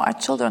 Some of them are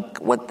children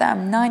with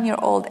them,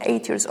 9-year-old,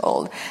 8 years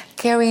old,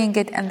 carrying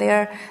it, and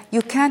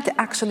you can't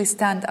actually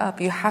stand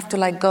up. You have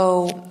to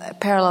go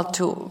parallel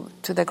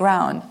to the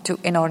ground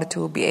in order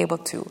to be able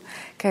to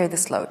carry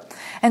this load.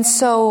 And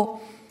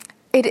so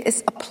it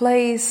is a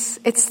place,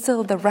 it's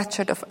still the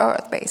wretched of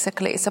earth,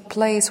 basically. It's a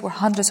place where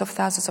hundreds of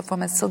thousands of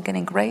women are still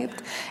getting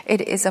raped. It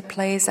is a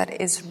place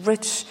that is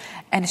rich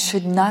and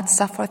should not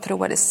suffer through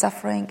what is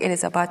suffering. It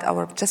is about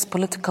our just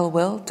political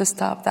will to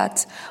stop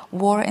that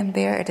war in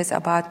there. It is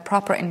about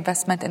proper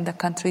investment in the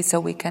country so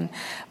we can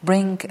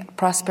bring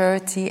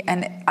prosperity.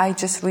 And I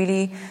just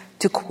really,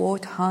 to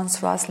quote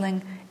Hans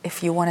Rosling,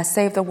 if you want to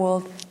save the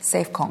world,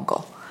 save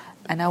Congo.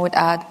 And I would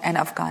add, and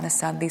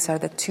Afghanistan, these are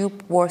the two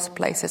worst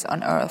places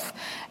on earth.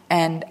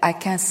 And I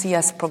can't see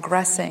us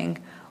progressing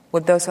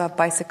with those who have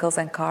bicycles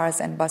and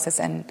cars and buses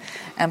and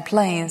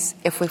planes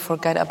if we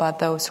forget about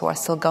those who are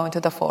still going to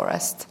the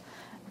forest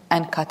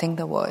and cutting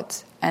the wood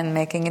and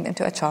making it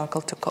into a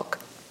charcoal to cook.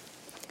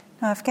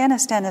 Now,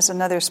 Afghanistan is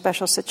another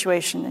special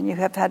situation, and you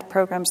have had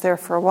programs there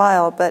for a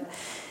while, but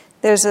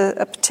there's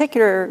a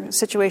particular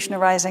situation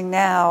arising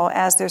now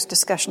as there's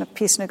discussion of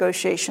peace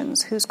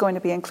negotiations. Who's going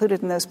to be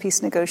included in those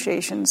peace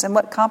negotiations, and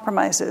what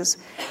compromises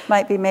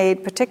might be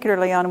made,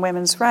 particularly on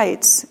women's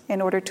rights,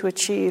 in order to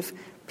achieve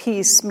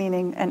peace,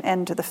 meaning an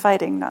end to the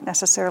fighting, not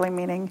necessarily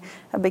meaning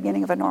a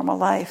beginning of a normal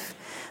life.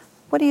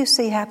 What do you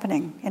see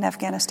happening in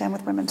Afghanistan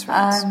with women's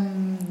rights?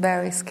 I'm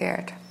very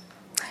scared.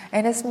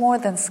 And it's more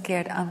than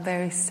scared, I'm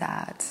very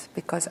sad,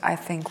 because I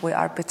think we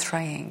are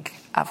betraying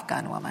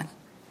Afghan women.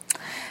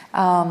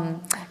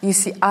 You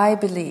see, I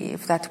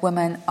believe that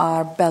women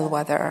are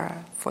bellwether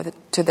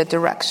to the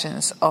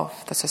directions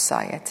of the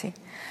society.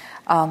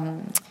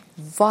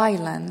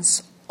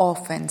 Violence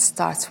often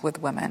starts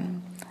with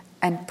women,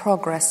 and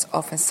progress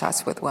often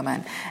starts with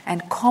women.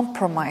 And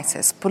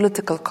compromises,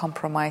 political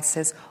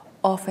compromises,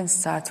 often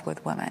starts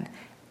with women.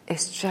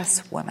 It's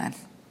just women.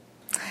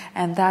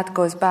 And that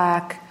goes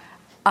back,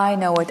 I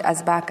know it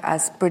as back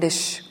as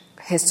British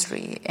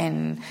history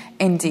in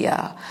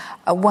India.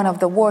 One of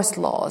the worst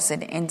laws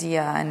in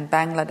India and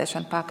Bangladesh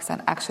and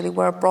Pakistan actually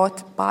were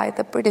brought by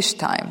the British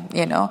time,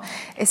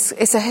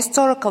 It's a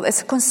historical,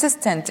 it's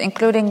consistent,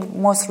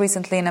 including most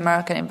recently in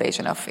American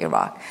invasion of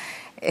Iraq.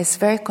 It's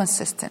very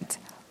consistent.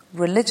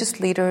 Religious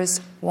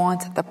leaders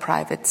want the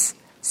private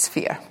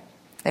sphere.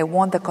 They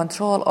want the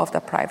control of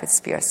the private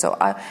sphere.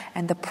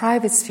 And the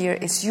private sphere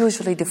is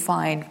usually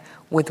defined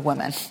with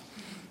women.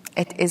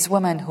 It is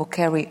women who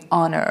carry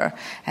honor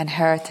and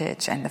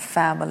heritage and the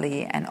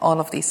family and all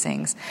of these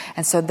things.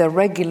 And so the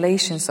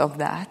regulations of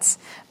that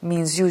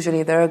means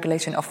usually the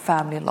regulation of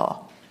family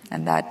law.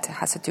 And that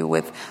has to do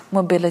with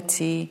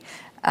mobility,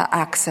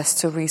 access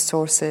to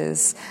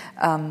resources,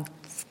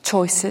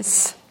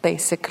 choices,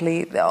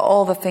 basically,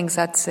 all the things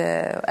that,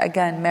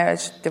 again,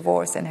 marriage,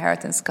 divorce,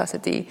 inheritance,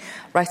 custody,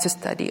 right to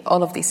study,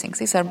 all of these things.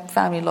 These are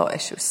family law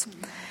issues.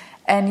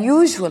 And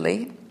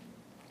usually,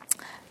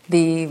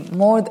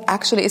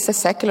 it's the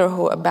secular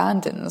who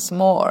abandons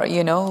more,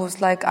 who's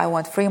like, I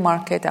want free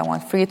market, I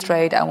want free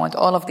trade, I want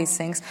all of these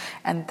things.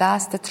 And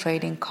that's the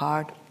trading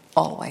card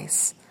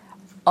always.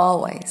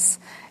 always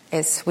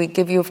is we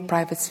give you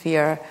private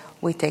sphere,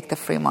 we take the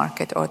free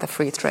market or the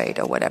free trade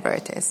or whatever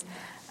it is.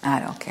 I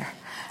don't care.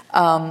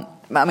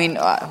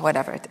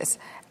 Whatever it is.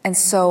 And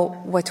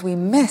so what we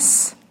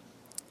miss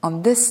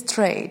on this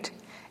trade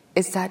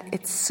is that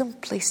it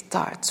simply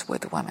starts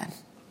with women.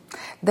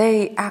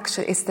 They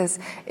actually,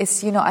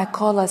 I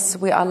call us,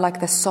 we are like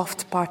the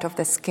soft part of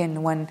the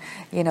skin when,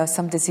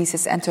 some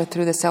diseases enter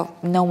through the cell,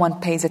 no one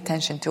pays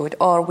attention to it.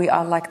 Or we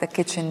are like the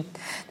kitchen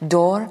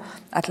door.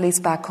 At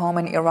least back home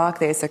in Iraq,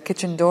 there is a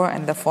kitchen door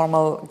and the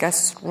formal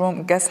guest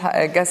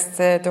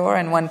door.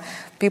 And when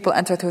people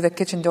enter through the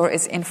kitchen door,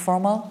 it's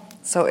informal.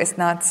 So it's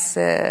not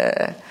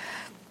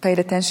paid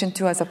attention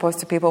to, as opposed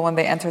to people when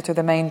they enter to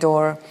the main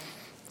door.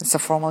 It's a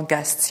formal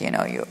guests, we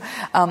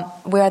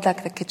are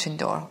like the kitchen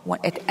door when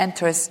it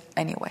enters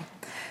anyway.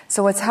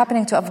 So what's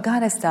happening to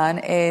Afghanistan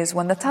is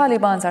when the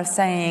Taliban are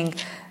saying,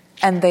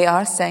 and they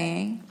are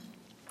saying,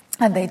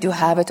 and they do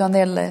have it on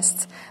their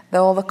list,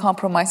 all the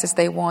compromises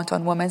they want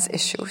on women's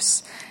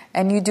issues.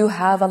 And you do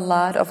have a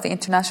lot of the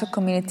international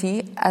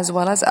community as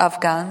well as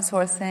Afghans who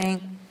are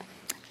saying,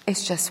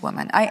 it's just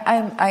women.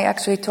 I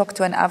actually talked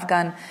to an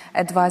Afghan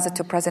advisor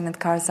to President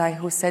Karzai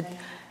who said,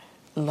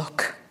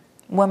 look,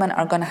 women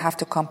are going to have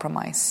to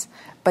compromise.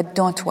 But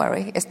don't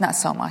worry, it's not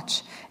so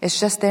much. It's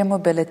just their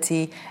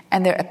mobility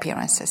and their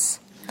appearances.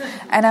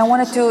 And I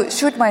wanted to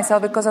shoot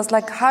myself because I was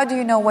like, how do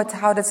you know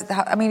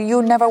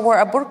you never wore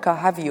a burqa,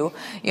 have you?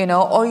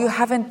 Or you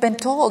haven't been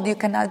told you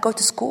cannot go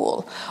to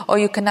school or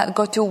you cannot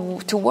go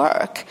to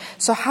work.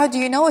 So how do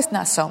you know it's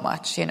not so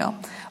much,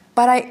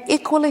 But I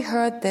equally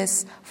heard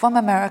this from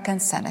American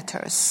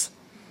senators,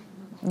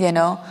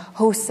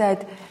 who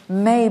said,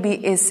 maybe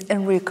it's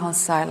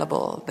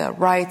irreconcilable. The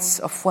rights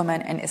of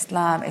women in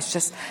Islam is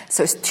just,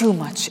 so it's too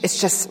much. It's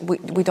just,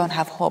 we don't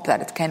have hope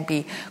that it can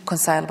be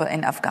reconcilable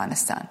in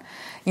Afghanistan.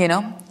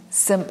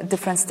 Some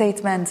different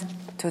statements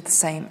to the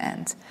same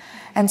end.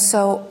 And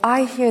so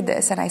I hear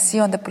this and I see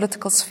on the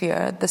political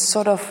sphere this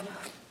sort of,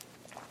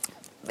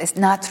 it's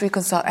not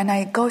reconciled. And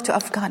I go to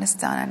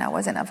Afghanistan, and I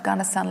was in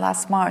Afghanistan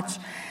last March,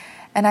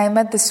 and I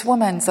met this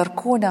woman,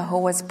 Zarquna, who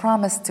was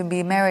promised to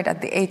be married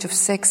at the age of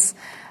 6,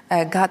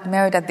 got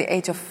married at the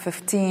age of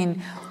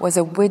 15, was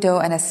a widow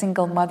and a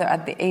single mother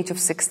at the age of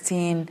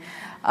 16,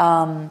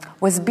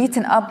 was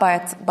beaten up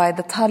by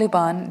the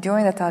Taliban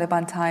during the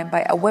Taliban time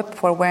by a whip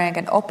for wearing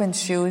an open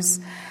shoes.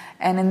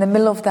 And in the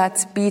middle of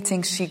that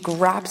beating, she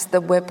grabs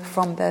the whip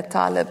from the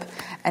Talib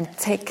and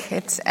take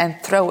it and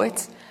throw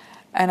it.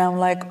 And I'm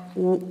like,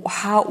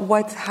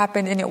 what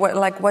happened in you?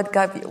 What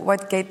got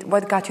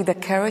you the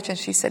courage? And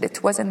she said,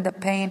 it wasn't the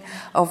pain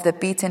of the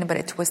beating, but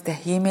it was the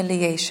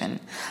humiliation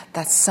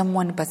that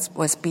someone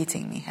was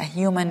beating me. A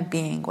human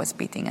being was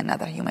beating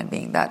another human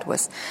being. That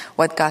was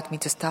what got me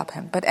to stop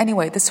him. But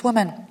anyway, this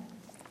woman,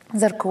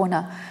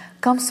 Zarquna,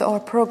 comes to our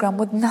program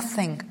with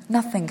nothing.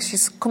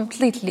 She's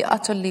completely,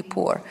 utterly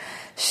poor.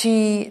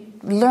 She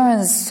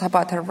learns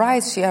about her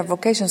rights. Her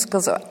vocational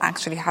skills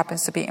actually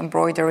happens to be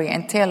embroidery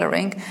and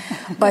tailoring.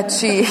 But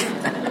she,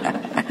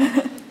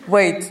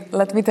 wait,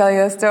 let me tell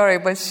you a story.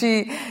 But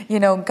she,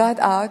 got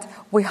out.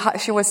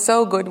 She was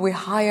so good, we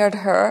hired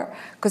her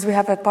because we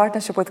have a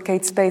partnership with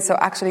Kate Spade. So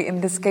actually,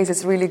 in this case,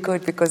 it's really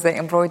good because they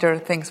embroider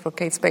things for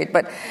Kate Spade.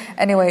 But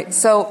anyway,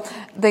 so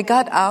they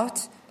got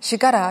out. She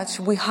got out.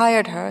 We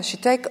hired her. She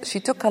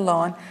took a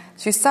loan.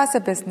 She starts a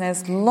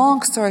business.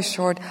 Long story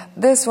short,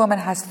 this woman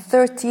has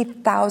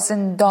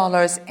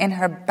 $30,000 in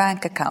her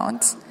bank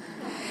account.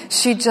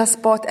 She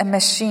just bought a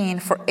machine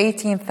for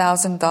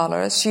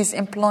 $18,000. She's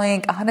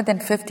employing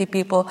 150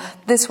 people.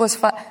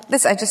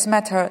 I just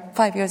met her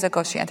 5 years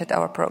ago. She entered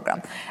our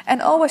program. And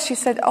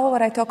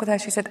when I talk with her,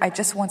 she said, I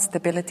just want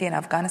stability in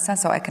Afghanistan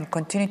so I can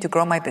continue to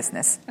grow my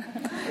business.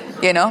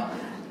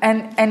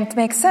 And it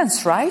makes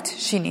sense, right?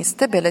 She needs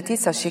stability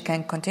so she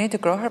can continue to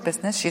grow her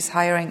business. She's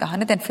hiring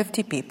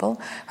 150 people.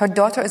 Her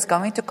daughter is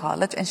going to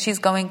college and she's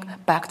going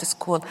back to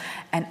school.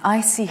 And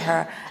I see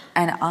her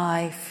and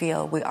I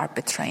feel we are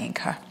betraying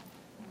her.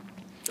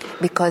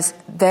 Because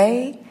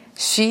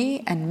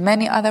she and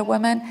many other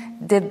women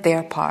did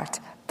their part.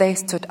 They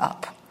stood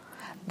up.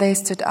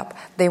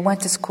 They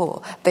went to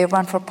school. They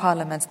ran for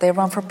parliaments. They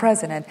ran for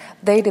president.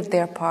 They did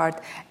their part.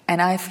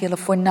 And I feel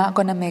if we're not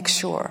going to make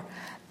sure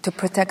to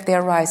protect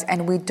their rights,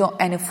 and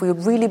if we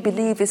really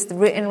believe it's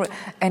written,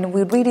 and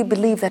we really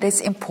believe that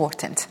it's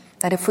important,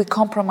 that if we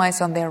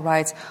compromise on their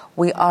rights,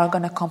 we are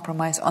going to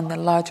compromise on the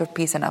larger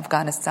peace in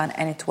Afghanistan,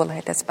 and it will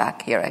hit us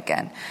back here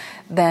again,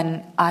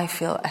 then I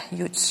feel a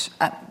huge,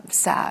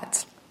 sad,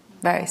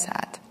 very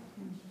sad.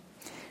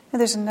 Now,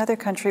 there's another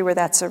country where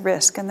that's a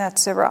risk, and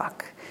that's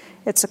Iraq.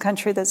 It's a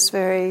country that's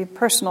very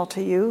personal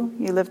to you.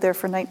 You lived there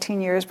for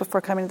 19 years before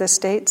coming to the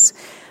States.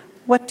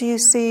 What do you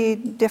see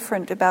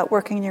different about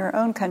working in your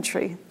own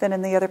country than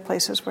in the other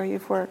places where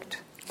you've worked?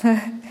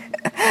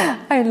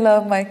 I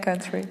love my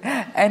country,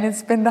 and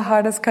it's been the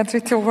hardest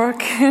country to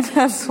work in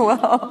as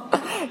well.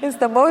 It's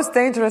the most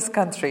dangerous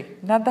country,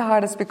 not the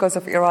hardest because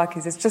of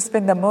Iraqis. It's just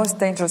been the most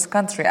dangerous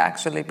country,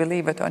 actually,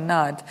 believe it or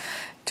not,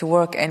 to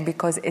work in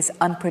because it's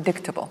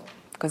unpredictable.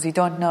 because you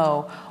don't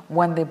know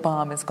when the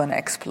bomb is going to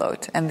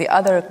explode. And the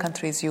other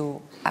countries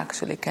you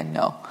actually can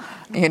know,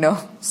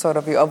 sort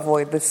of you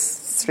avoid this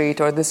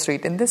street or this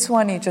street. In this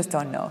one, you just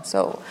don't know.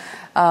 So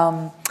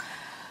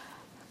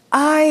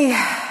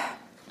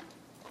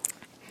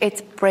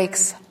it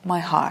breaks my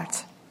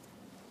heart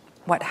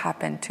what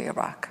happened to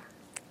Iraq.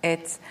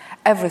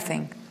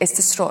 Everything is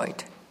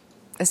destroyed.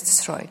 It's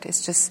destroyed.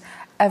 It's just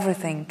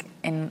everything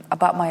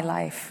about my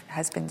life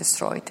has been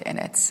destroyed. And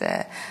it's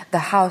the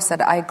house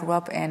that I grew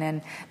up in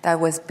and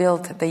that was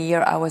built the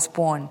year I was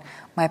born.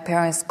 My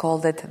parents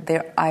called it,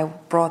 I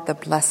brought the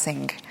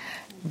blessing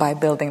by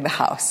building the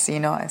house,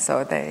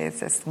 So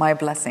it's my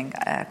blessing,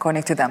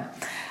 according to them.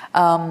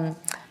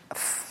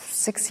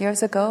 6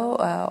 years ago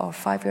or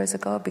 5 years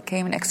ago, it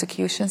became an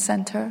execution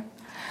center.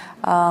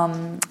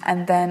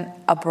 And then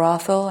a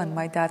brothel, and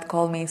my dad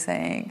called me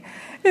saying,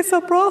 "It's a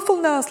brothel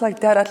now." It's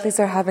like, Dad, at least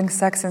they're having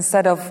sex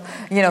instead of,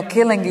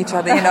 killing each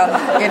other,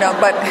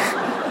 but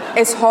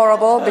it's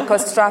horrible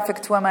because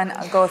trafficked women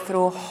go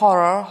through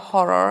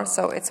horror,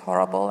 so it's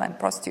horrible, and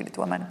prostituted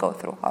women go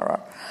through horror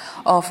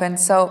often.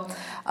 So,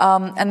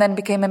 and then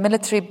became a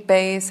military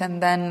base, and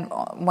then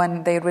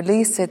when they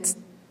released it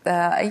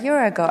a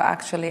year ago,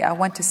 actually, I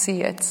went to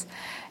see it,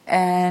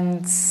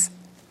 and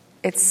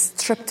it's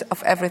stripped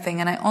of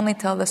everything. And I only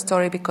tell the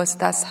story because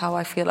that's how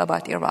I feel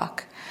about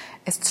Iraq.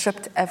 It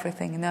stripped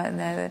everything.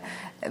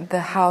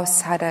 The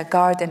house had a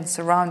garden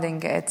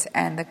surrounding it,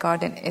 and the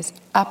garden is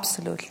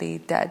absolutely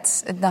dead.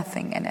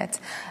 Nothing in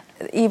it.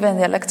 Even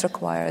the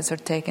electric wires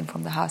are taken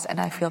from the house, and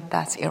I feel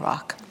that's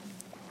Iraq.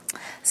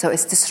 So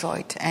it's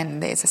destroyed,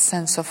 and there's a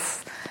sense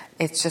of,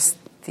 it's just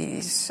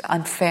the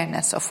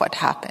unfairness of what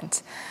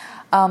happened.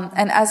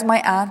 And as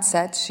my aunt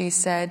said, she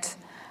said,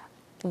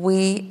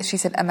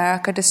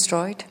 America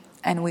destroyed,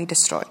 and we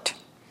destroyed.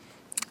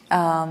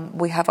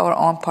 We have our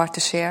own part to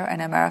share,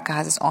 and America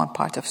has its own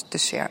part to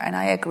share, and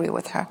I agree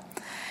with her.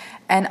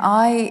 And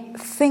I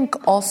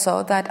think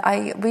also that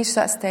I reached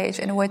that stage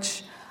in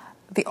which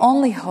the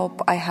only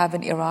hope I have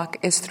in Iraq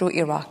is through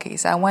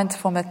Iraqis. I went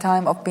from a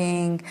time of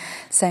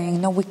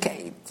saying, no, we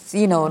can't,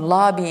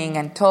 lobbying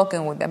and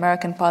talking with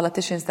American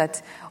politicians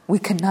that we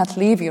cannot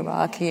leave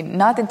Iraq,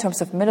 not in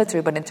terms of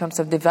military, but in terms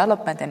of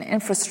development and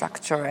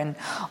infrastructure and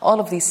all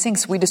of these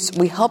things.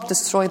 We help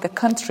destroy the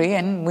country,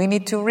 and we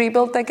need to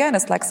rebuild again.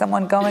 It's like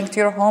someone going to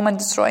your home and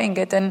destroying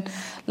it and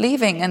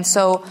leaving. And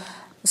so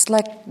it's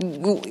like,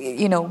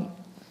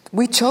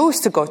 we chose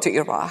to go to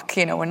Iraq.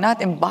 We're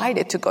not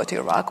invited to go to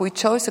Iraq. We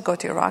chose to go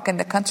to Iraq, and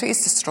the country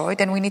is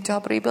destroyed, and we need to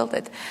help rebuild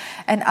it.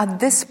 And at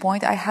this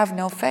point, I have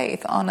no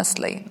faith,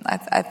 honestly.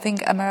 I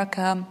think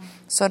America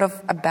sort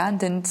of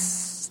abandoned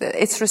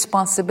its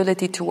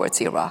responsibility towards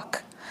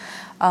Iraq.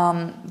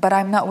 But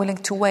I'm not willing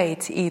to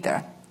wait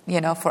either,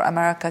 for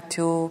America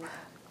to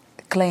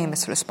claim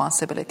its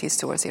responsibilities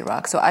towards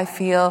Iraq. So I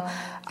feel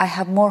I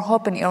have more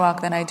hope in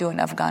Iraq than I do in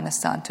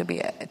Afghanistan,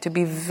 to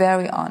be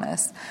very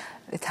honest.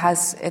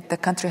 The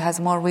country has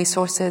more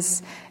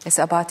resources. It's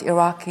about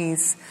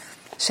Iraqis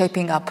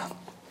shaping up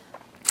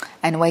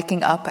and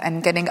waking up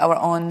and getting our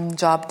own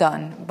job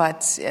done.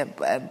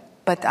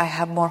 But I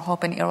have more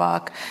hope in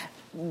Iraq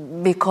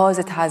because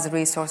it has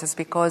resources,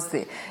 because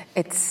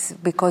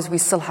we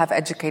still have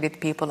educated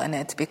people in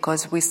it,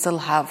 because we still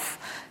have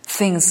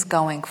things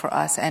going for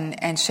us,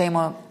 and shame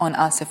on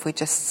us if we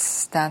just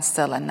stand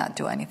still and not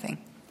do anything.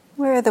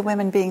 Where are the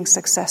women being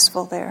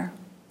successful there?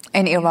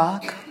 In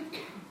Iraq?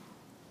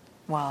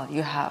 Well,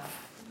 you have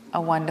a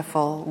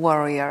wonderful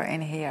warrior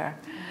in here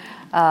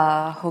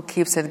who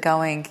keeps it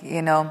going,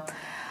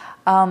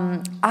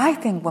 I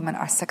think women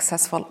are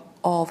successful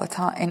all the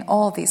time in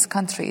all these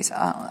countries,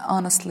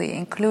 honestly,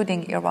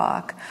 including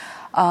Iraq.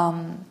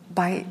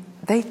 They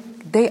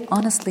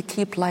honestly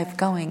keep life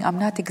going. I'm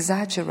not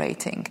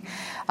exaggerating.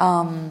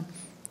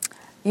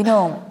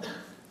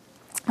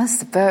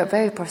 It's a very,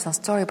 very personal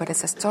story, but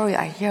it's a story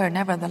I hear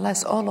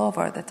nevertheless all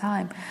over the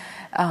time.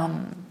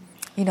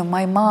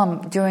 My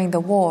mom during the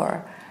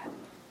war,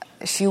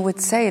 she would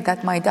say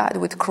that my dad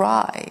would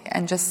cry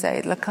and just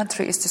say, the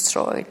country is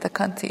destroyed, the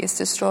country is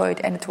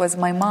destroyed. And it was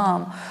my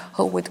mom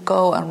who would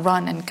go and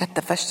run and get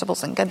the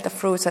vegetables and get the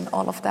fruits and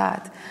all of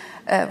that.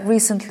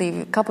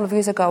 Recently, a couple of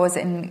years ago, I was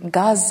in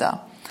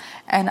Gaza,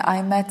 and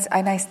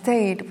I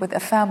stayed with a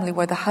family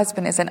where the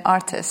husband is an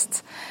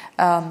artist.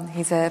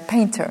 He's a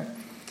painter.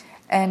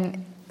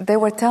 And they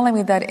were telling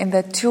me that in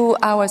the 2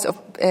 hours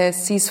of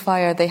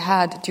ceasefire they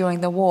had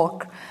during the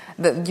war,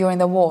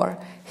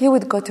 he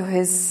would go to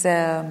his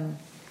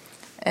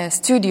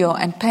studio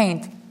and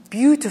paint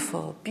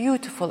beautiful,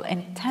 beautiful,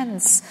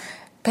 intense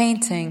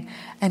painting.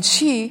 And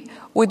she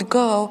would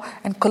go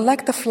and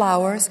collect the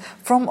flowers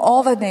from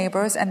all the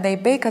neighbors, and they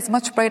bake as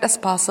much bread as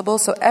possible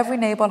so every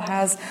neighbor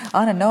has,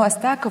 a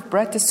stack of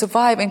bread to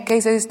survive in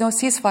case there is no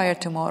ceasefire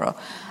tomorrow.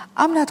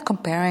 I'm not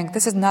comparing.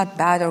 This is not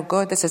bad or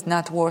good. This is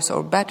not worse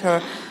or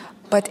better.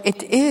 But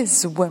it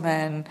is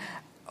women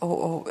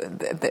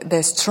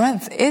their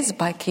strength is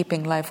by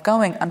keeping life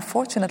going.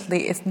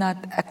 Unfortunately, it's not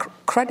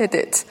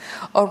credited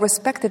or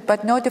respected,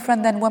 but no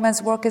different than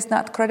women's work is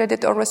not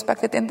credited or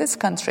respected in this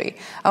country.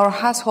 Our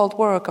household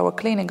work, our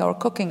cleaning, our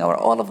cooking, our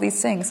all of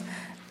these things.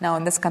 Now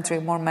in this country,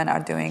 more men are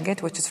doing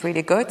it, which is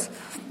really good,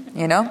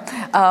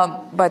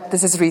 but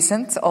this is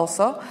recent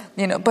also,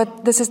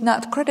 but this is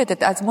not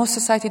credited, as most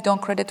society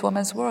don't credit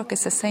women's work.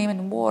 It's the same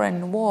in war.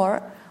 In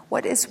war,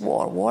 what is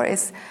war? War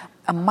is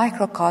a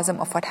microcosm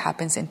of what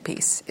happens in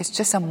peace. It's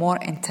just a more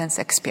intense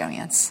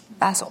experience.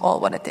 That's all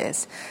what it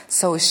is.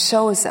 So it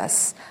shows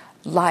us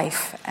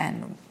life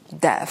and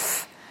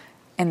death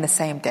in the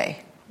same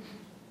day.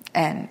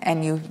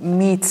 And you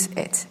meet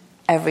it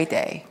every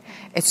day.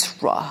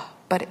 It's raw,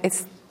 but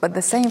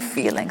the same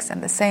feelings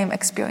and the same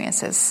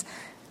experiences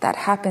that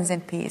happens in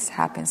peace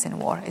happens in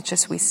war. It's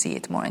just we see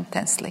it more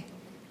intensely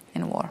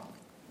in war.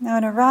 Now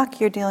in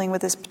Iraq, you're dealing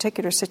with this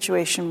particular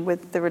situation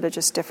with the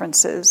religious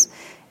differences,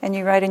 and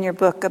you write in your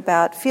book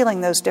about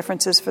feeling those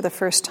differences for the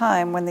first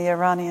time when the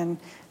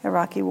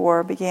Iranian-Iraqi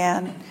war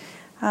began.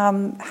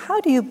 How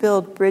do you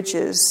build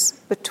bridges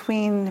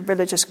between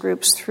religious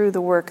groups through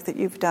the work that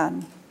you've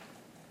done?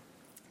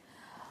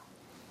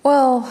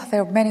 Well,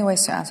 there are many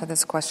ways to answer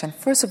this question.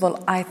 First of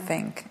all, I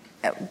think,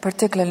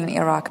 particularly in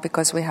Iraq,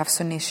 because we have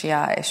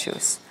Sunni-Shia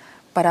issues,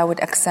 but I would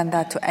extend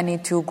that to any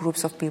two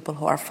groups of people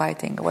who are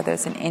fighting, whether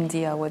it's in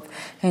India with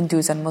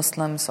Hindus and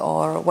Muslims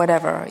or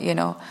whatever,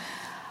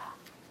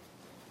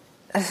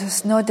 This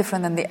is no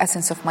different than the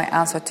essence of my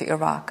answer to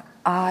Iraq.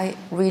 I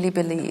really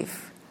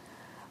believe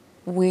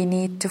we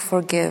need to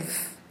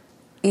forgive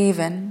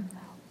even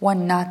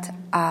when not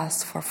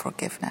asked for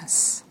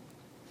forgiveness.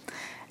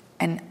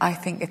 And I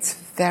think it's a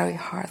very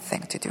hard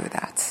thing to do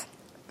that.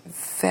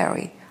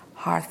 Very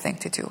hard thing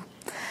to do.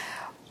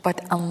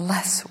 But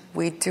unless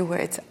we do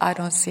it, I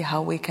don't see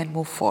how we can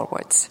move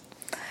forward.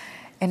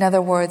 In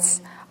other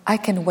words, I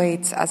can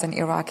wait as an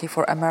Iraqi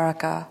for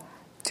America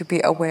to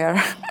be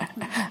aware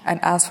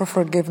and ask for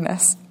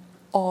forgiveness.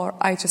 Or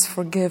I just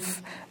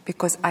forgive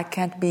because I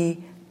can't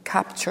be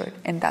captured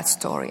in that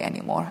story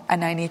anymore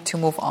and I need to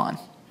move on.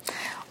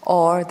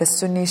 Or the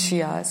Sunni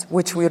Shias,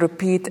 which we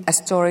repeat a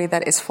story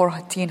that is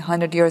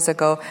 1400 years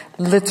ago,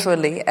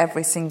 literally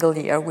every single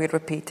year we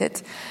repeat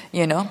it,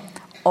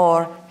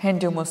 or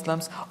Hindu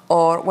Muslims,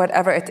 or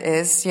whatever it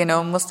is,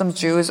 Muslim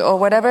Jews, or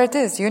whatever it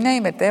is, you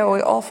name it. There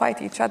we all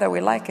fight each other.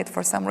 We like it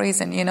for some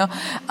reason,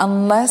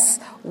 unless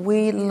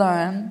we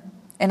learn,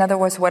 in other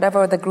words,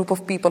 whatever the group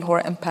of people who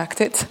are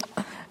impacted,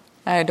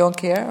 I don't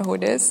care who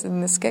it is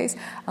in this case,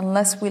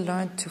 unless we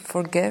learn to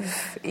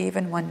forgive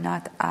even when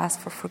not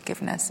asked for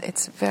forgiveness,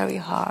 it's very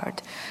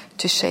hard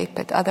to shape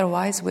it.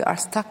 Otherwise, we are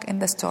stuck in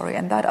the story,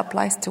 and that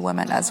applies to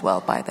women as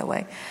well, by the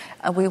way.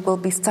 We will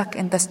be stuck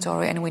in the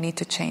story and we need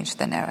to change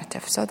the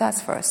narrative. So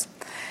that's first.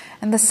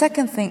 And the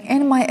second thing,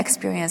 in my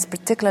experience,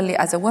 particularly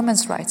as a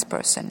women's rights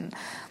person,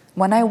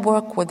 when I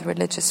work with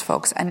religious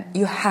folks, and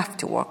you have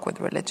to work with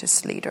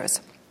religious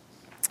leaders,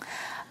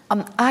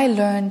 I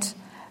learned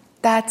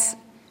that,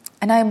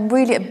 and I'm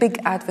really a big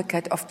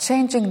advocate of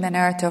changing the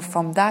narrative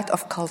from that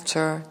of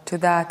culture to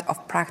that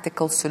of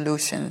practical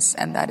solutions,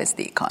 and that is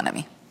the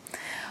economy.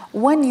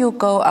 When you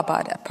go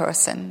about a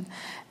person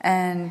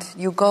and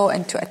you go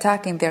into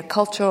attacking their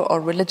culture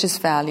or religious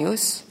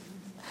values,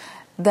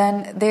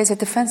 then there's a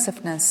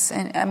defensiveness.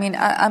 And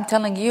I'm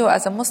telling you,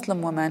 as a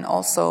Muslim woman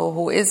also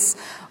who is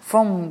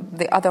from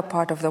the other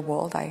part of the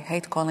world, I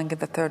hate calling it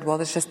the third world,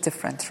 it's just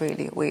different,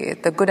 really.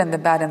 The good and the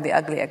bad and the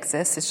ugly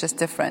exist, it's just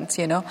different,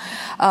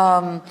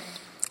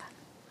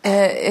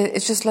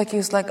 It's just like,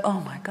 oh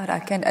my God, I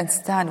can't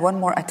stand one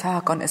more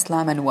attack on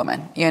Islam and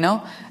women,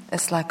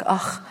 It's like,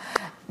 ugh.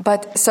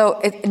 But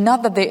so,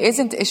 not that there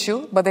isn't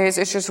issue, but there is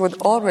issues with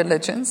all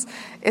religions.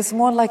 It's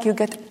more like you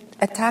get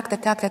attacked.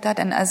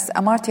 And as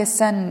Amartya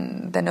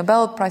Sen, the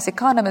Nobel Prize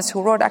economist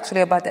who wrote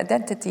actually about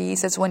identity, he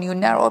says when you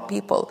narrow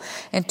people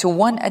into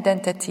one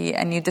identity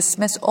and you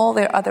dismiss all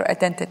their other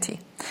identity,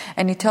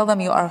 and you tell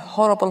them you are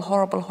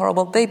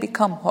horrible, they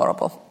become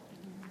horrible.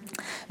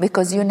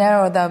 Because you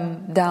narrow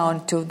them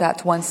down to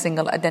that one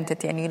single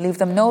identity and you leave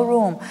them no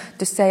room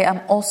to say,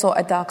 I'm also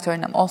a doctor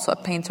and I'm also a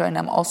painter and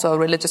I'm also a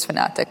religious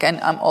fanatic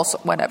and I'm also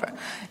whatever,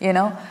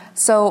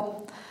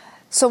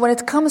 So when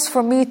it comes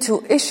for me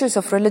to issues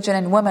of religion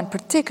and women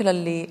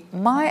particularly,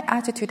 my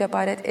attitude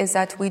about it is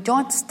that we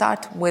don't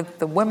start with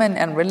the women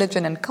and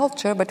religion and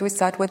culture, but we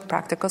start with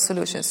practical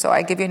solutions. So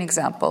I give you an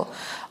example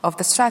of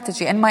the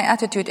strategy and my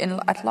attitude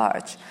at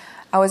large.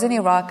 I was in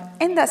Iraq,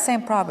 in that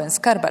same province,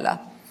 Karbala.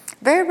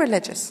 Very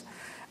religious.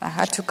 I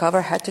had to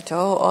cover head to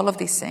toe, all of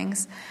these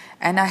things.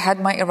 And I had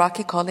my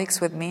Iraqi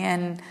colleagues with me,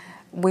 and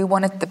we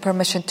wanted the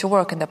permission to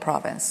work in the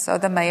province. So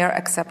the mayor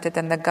accepted,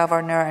 and the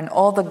governor, and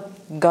all the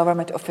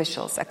government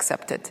officials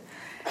accepted.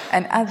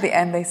 And at the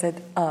end, they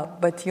said,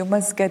 but you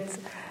must get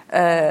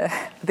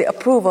the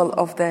approval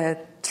of the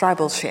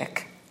tribal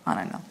sheikh. I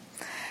don't know.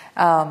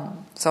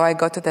 So I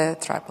go to the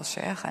tribal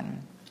sheikh,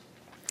 and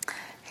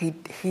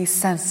he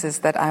senses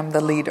that I'm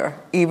the leader,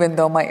 even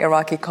though my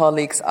Iraqi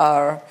colleagues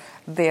are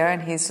there,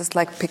 and he's just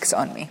like picks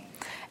on me.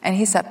 And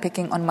he started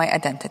picking on my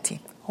identity.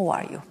 Who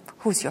are you?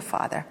 Who's your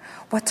father?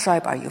 What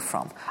tribe are you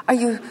from?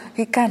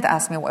 He can't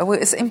ask me.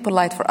 It's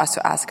impolite for us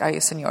to ask, are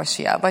you Sunni or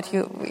Shia? But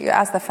you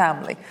ask the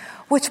family.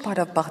 Which part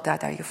of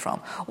Baghdad are you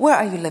from? Where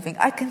are you living?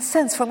 I can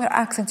sense from your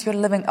accent you're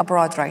living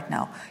abroad right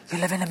now. You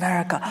live in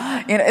America.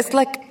 It's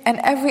like, and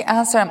every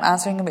answer I'm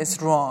answering him is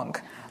wrong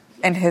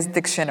in his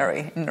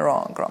dictionary.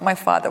 Wrong. My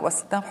father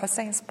was Saddam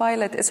Hussein's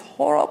pilot. It's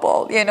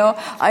horrible.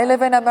 I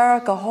live in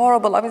America.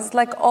 Horrible. It's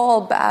like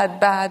all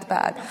bad.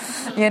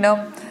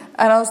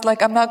 And I was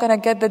like, I'm not going to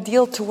get the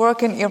deal to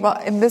work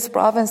in this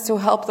province to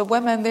help the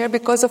women there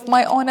because of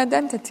my own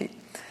identity.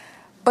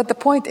 But the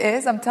point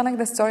is, I'm telling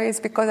the story is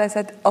because I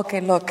said,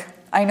 okay, look,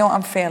 I know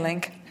I'm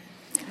failing.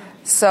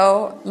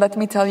 So let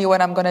me tell you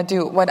what I'm going to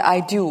do, what I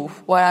do,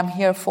 what I'm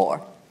here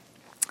for.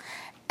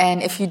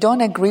 And if you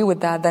don't agree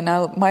with that, then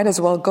I might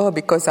as well go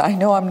because I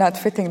know I'm not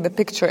fitting the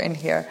picture in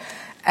here.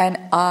 And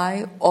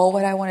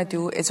what I want to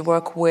do is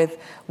work with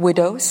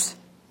widows.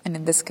 And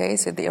in this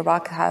case, the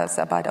Iraq has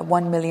about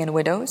 1 million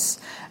widows,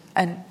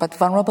 but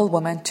vulnerable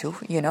women too,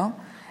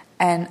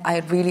 And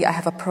I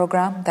have a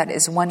program that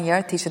is 1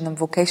 year teaching them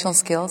vocational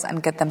skills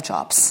and get them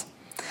jobs.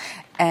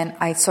 And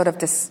I sort of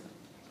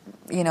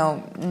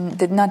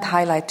did not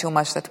highlight too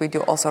much that we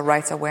do also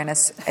rights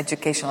awareness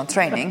educational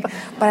training,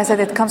 but I said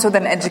it comes with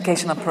an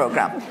educational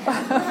program.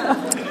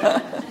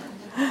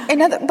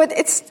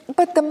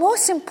 But the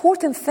most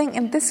important thing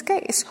in this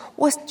case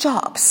was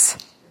jobs.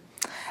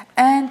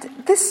 And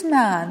this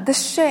man, the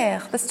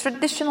sheikh, this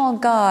traditional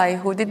guy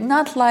who did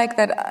not like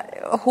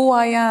who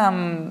I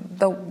am,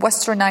 the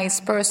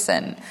westernized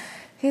person,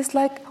 he's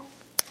like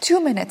 2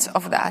 minutes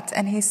of that.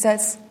 And he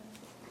says,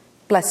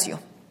 bless you.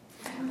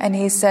 And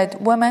he said,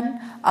 women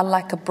are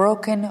like a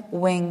broken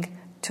wing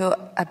to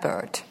a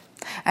bird.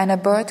 And a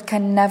bird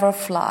can never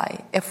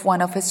fly if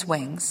one of his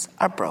wings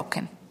are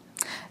broken.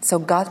 So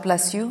God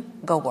bless you,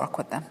 go work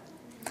with them.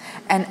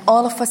 And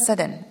all of a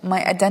sudden,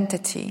 my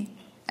identity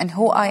and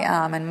who I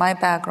am and my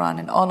background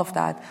and all of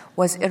that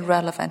was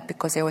irrelevant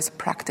because there was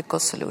practical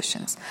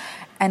solutions.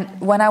 And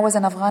when I was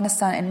in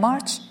Afghanistan in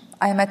March,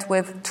 I met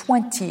with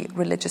 20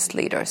 religious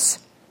leaders,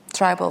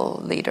 tribal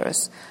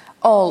leaders,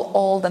 all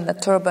old and the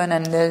turban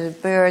and the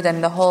beard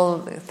and the whole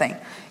thing,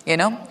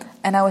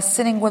 And I was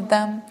sitting with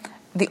them.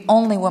 The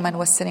only woman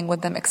was sitting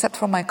with them except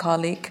for my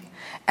colleague,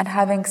 and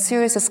having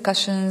serious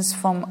discussions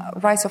from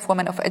rights of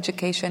women, of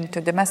education, to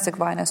domestic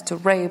violence, to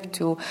rape,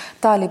 to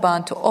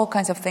Taliban, to all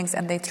kinds of things.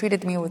 And they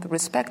treated me with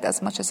respect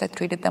as much as I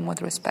treated them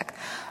with respect.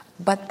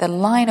 But the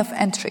line of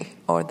entry,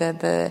 or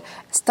the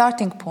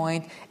starting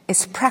point,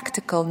 is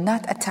practical,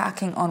 not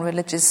attacking on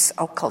religious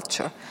or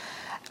culture.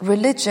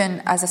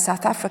 Religion, as a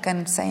South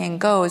African saying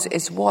goes,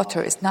 is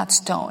water, is not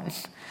stone.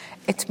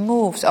 It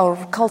moves,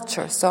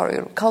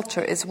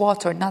 culture is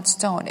water, not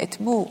stone. It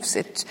moves,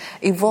 it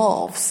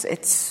evolves,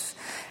 it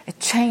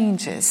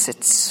changes,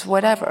 it's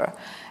whatever.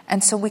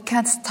 And so we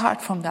can't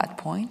start from that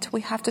point.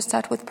 We have to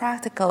start with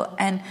practical.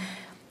 And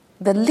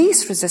the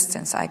least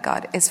resistance I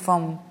got is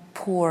from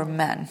poor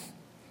men.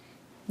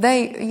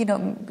 They,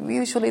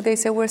 usually they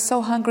say, we're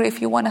so hungry. If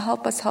you want to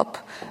help us,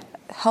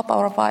 help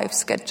our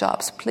wives get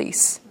jobs,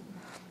 please.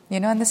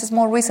 And this is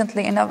more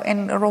recently in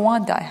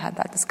Rwanda I had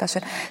that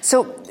discussion.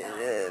 So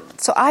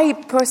I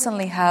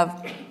personally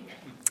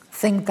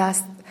think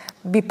that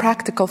be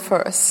practical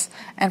first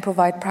and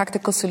provide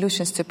practical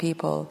solutions to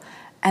people,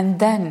 and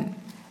then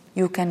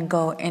you can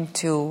go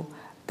into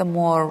the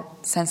more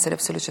sensitive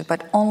solutions,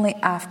 but only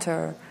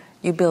after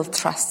you build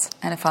trust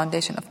and a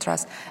foundation of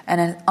trust and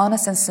an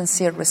honest and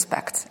sincere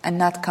respect, and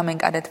not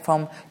coming at it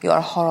from, you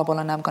are horrible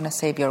and I'm going to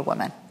save your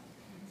women.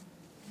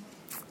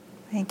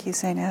 Thank you,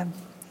 Zainab.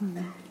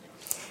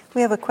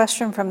 We have a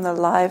question from the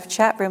live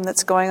chat room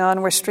that's going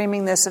on. We're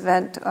streaming this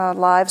event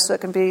live so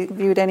it can be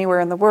viewed anywhere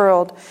in the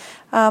world.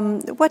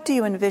 What do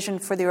you envision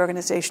for the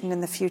organization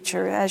in the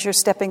future? As you're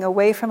stepping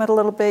away from it a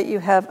little bit, you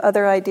have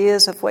other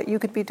ideas of what you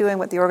could be doing,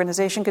 what the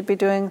organization could be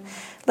doing.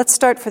 Let's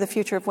start for the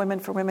future of Women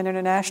for Women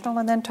International,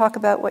 and then talk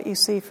about what you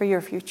see for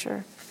your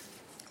future.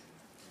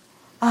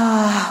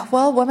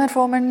 Well, Women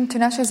for Women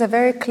International is a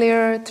very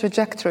clear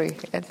trajectory.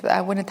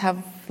 I wouldn't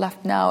have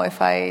left now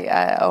if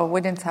or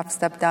wouldn't have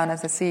stepped down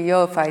as a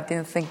CEO if I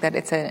didn't think that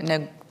it's in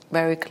a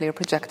very clear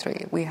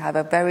trajectory. We have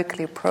a very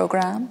clear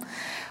program.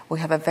 We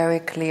have a very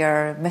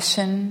clear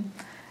mission,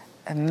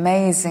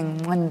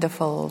 amazing,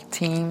 wonderful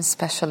team,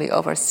 especially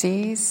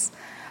overseas.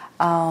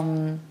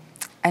 And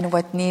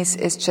what needs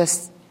is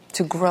just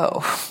to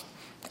grow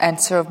and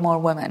serve more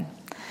women.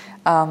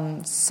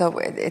 So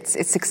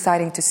it's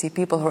exciting to see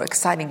people who are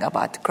excited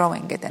about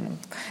growing it and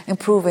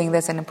improving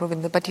this and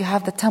improving that. But you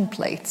have the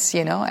templates,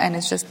 and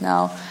it's just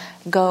now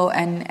go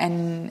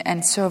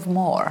and serve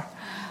more.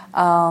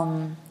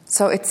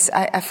 So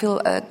I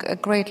feel a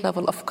great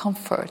level of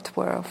comfort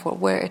for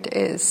where it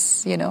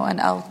is,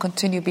 and I'll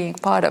continue being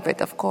part of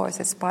it. Of course,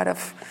 it's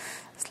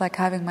like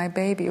having my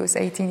baby who's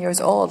 18 years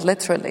old,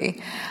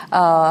 literally,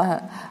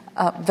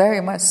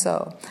 very much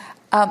so.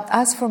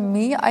 As for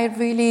me,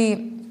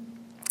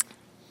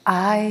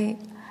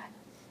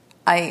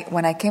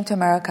 when I came to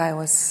America, I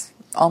was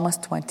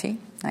almost 20.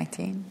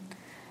 19.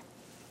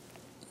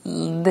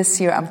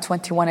 This year I'm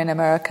 21 in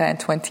America and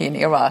 20 in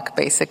Iraq,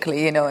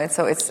 basically, and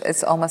so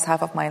it's almost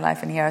half of my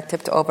life in here. I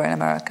tipped over in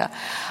America.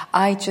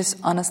 I just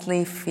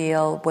honestly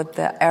feel with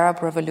the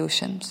Arab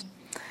revolutions,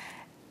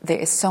 there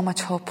is so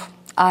much hope.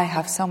 I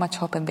have so much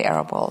hope in the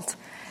Arab world.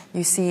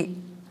 You see,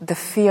 the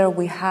fear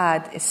we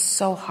had is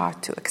so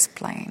hard to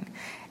explain.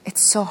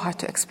 It's so hard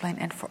to explain.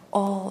 And for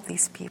all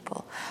these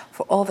people,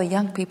 for all the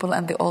young people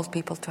and the old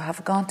people to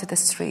have gone to the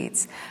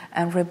streets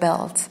and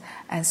rebelled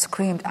and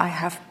screamed, I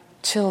have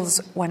chills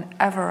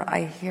whenever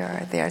I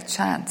hear their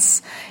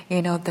chants.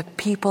 The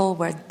people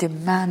were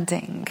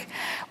demanding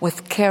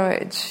with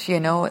courage,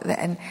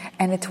 and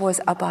it was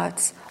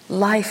about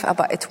life.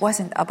 It was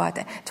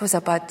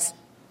about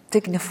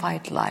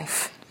dignified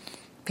life.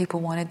 People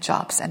wanted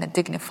jobs and a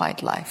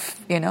dignified life,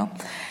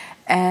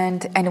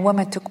 and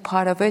women took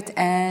part of it.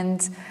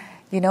 And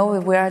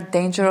we're at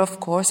danger, of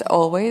course,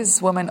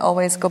 always. Women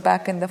always go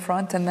back in the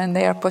front and then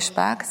they are pushed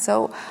back.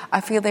 So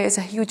I feel there is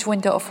a huge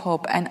window of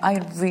hope. And I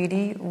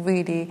really,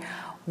 really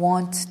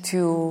want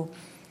to,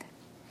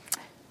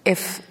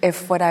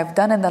 if what I've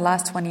done in the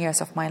last 20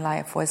 years of my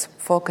life was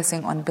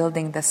focusing on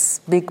building this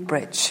big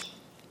bridge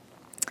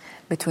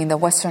between the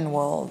Western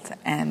world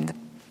and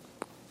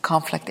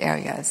conflict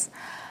areas,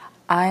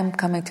 I'm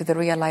coming to the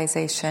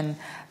realization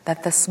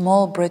that the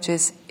small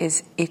bridges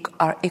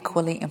are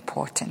equally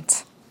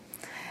important.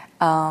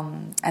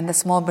 And the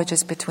small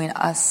bridges between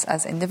us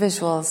as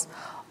individuals,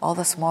 all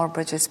the small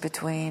bridges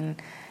between,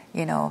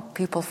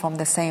 people from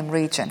the same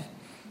region,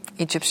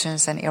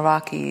 Egyptians and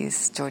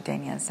Iraqis,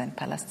 Jordanians and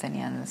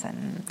Palestinians,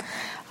 and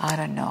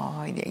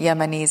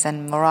Yemenis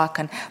and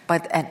Moroccan,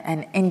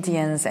 and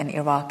Indians and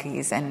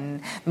Iraqis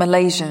and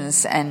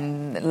Malaysians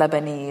and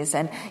Lebanese,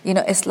 and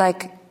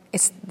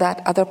it's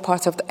that other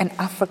parts of and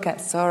Africa.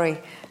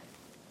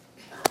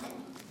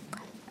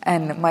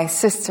 And my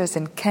sisters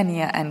in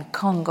Kenya and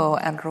Congo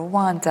and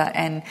Rwanda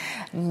and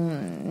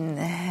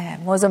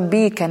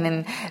Mozambique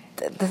and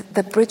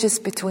the bridges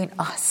between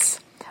us.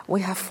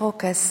 We have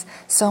focused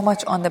so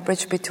much on the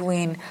bridge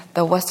between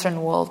the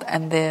Western world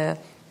and the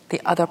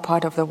other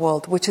part of the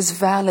world, which is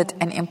valid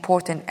and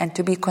important and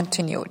to be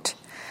continued.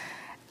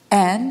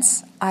 And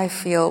I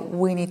feel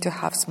we need to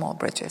have small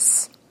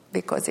bridges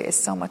because there is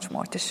so much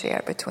more to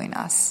share between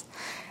us.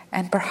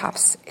 And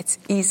perhaps it's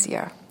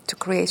easier to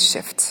create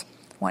shift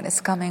when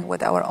it's coming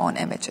with our own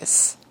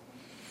images.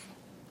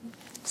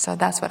 So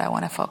that's what I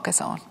want to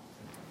focus on.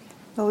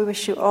 Well, we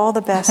wish you all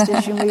the best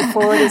as you move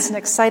forward. It's an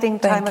exciting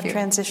time of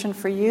transition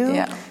for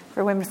you,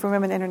 for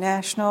Women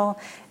International,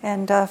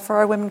 and for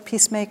our women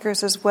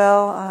peacemakers as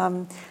well.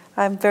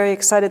 I'm very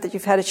excited that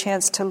you've had a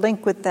chance to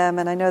link with them,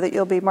 and I know that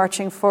you'll be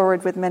marching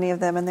forward with many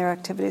of them and their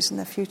activities in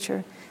the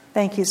future.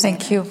 Thank you, Zainab.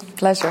 Thank you.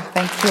 Pleasure.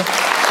 Thank you.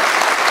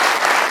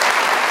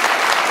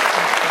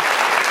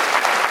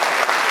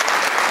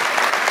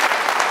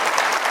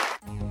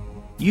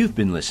 You've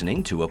been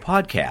listening to a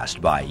podcast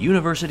by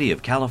University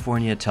of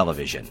California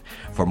Television.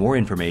 For more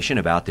information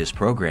about this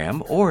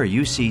program or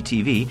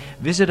UCTV,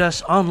 visit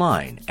us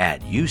online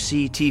at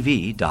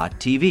uctv.tv.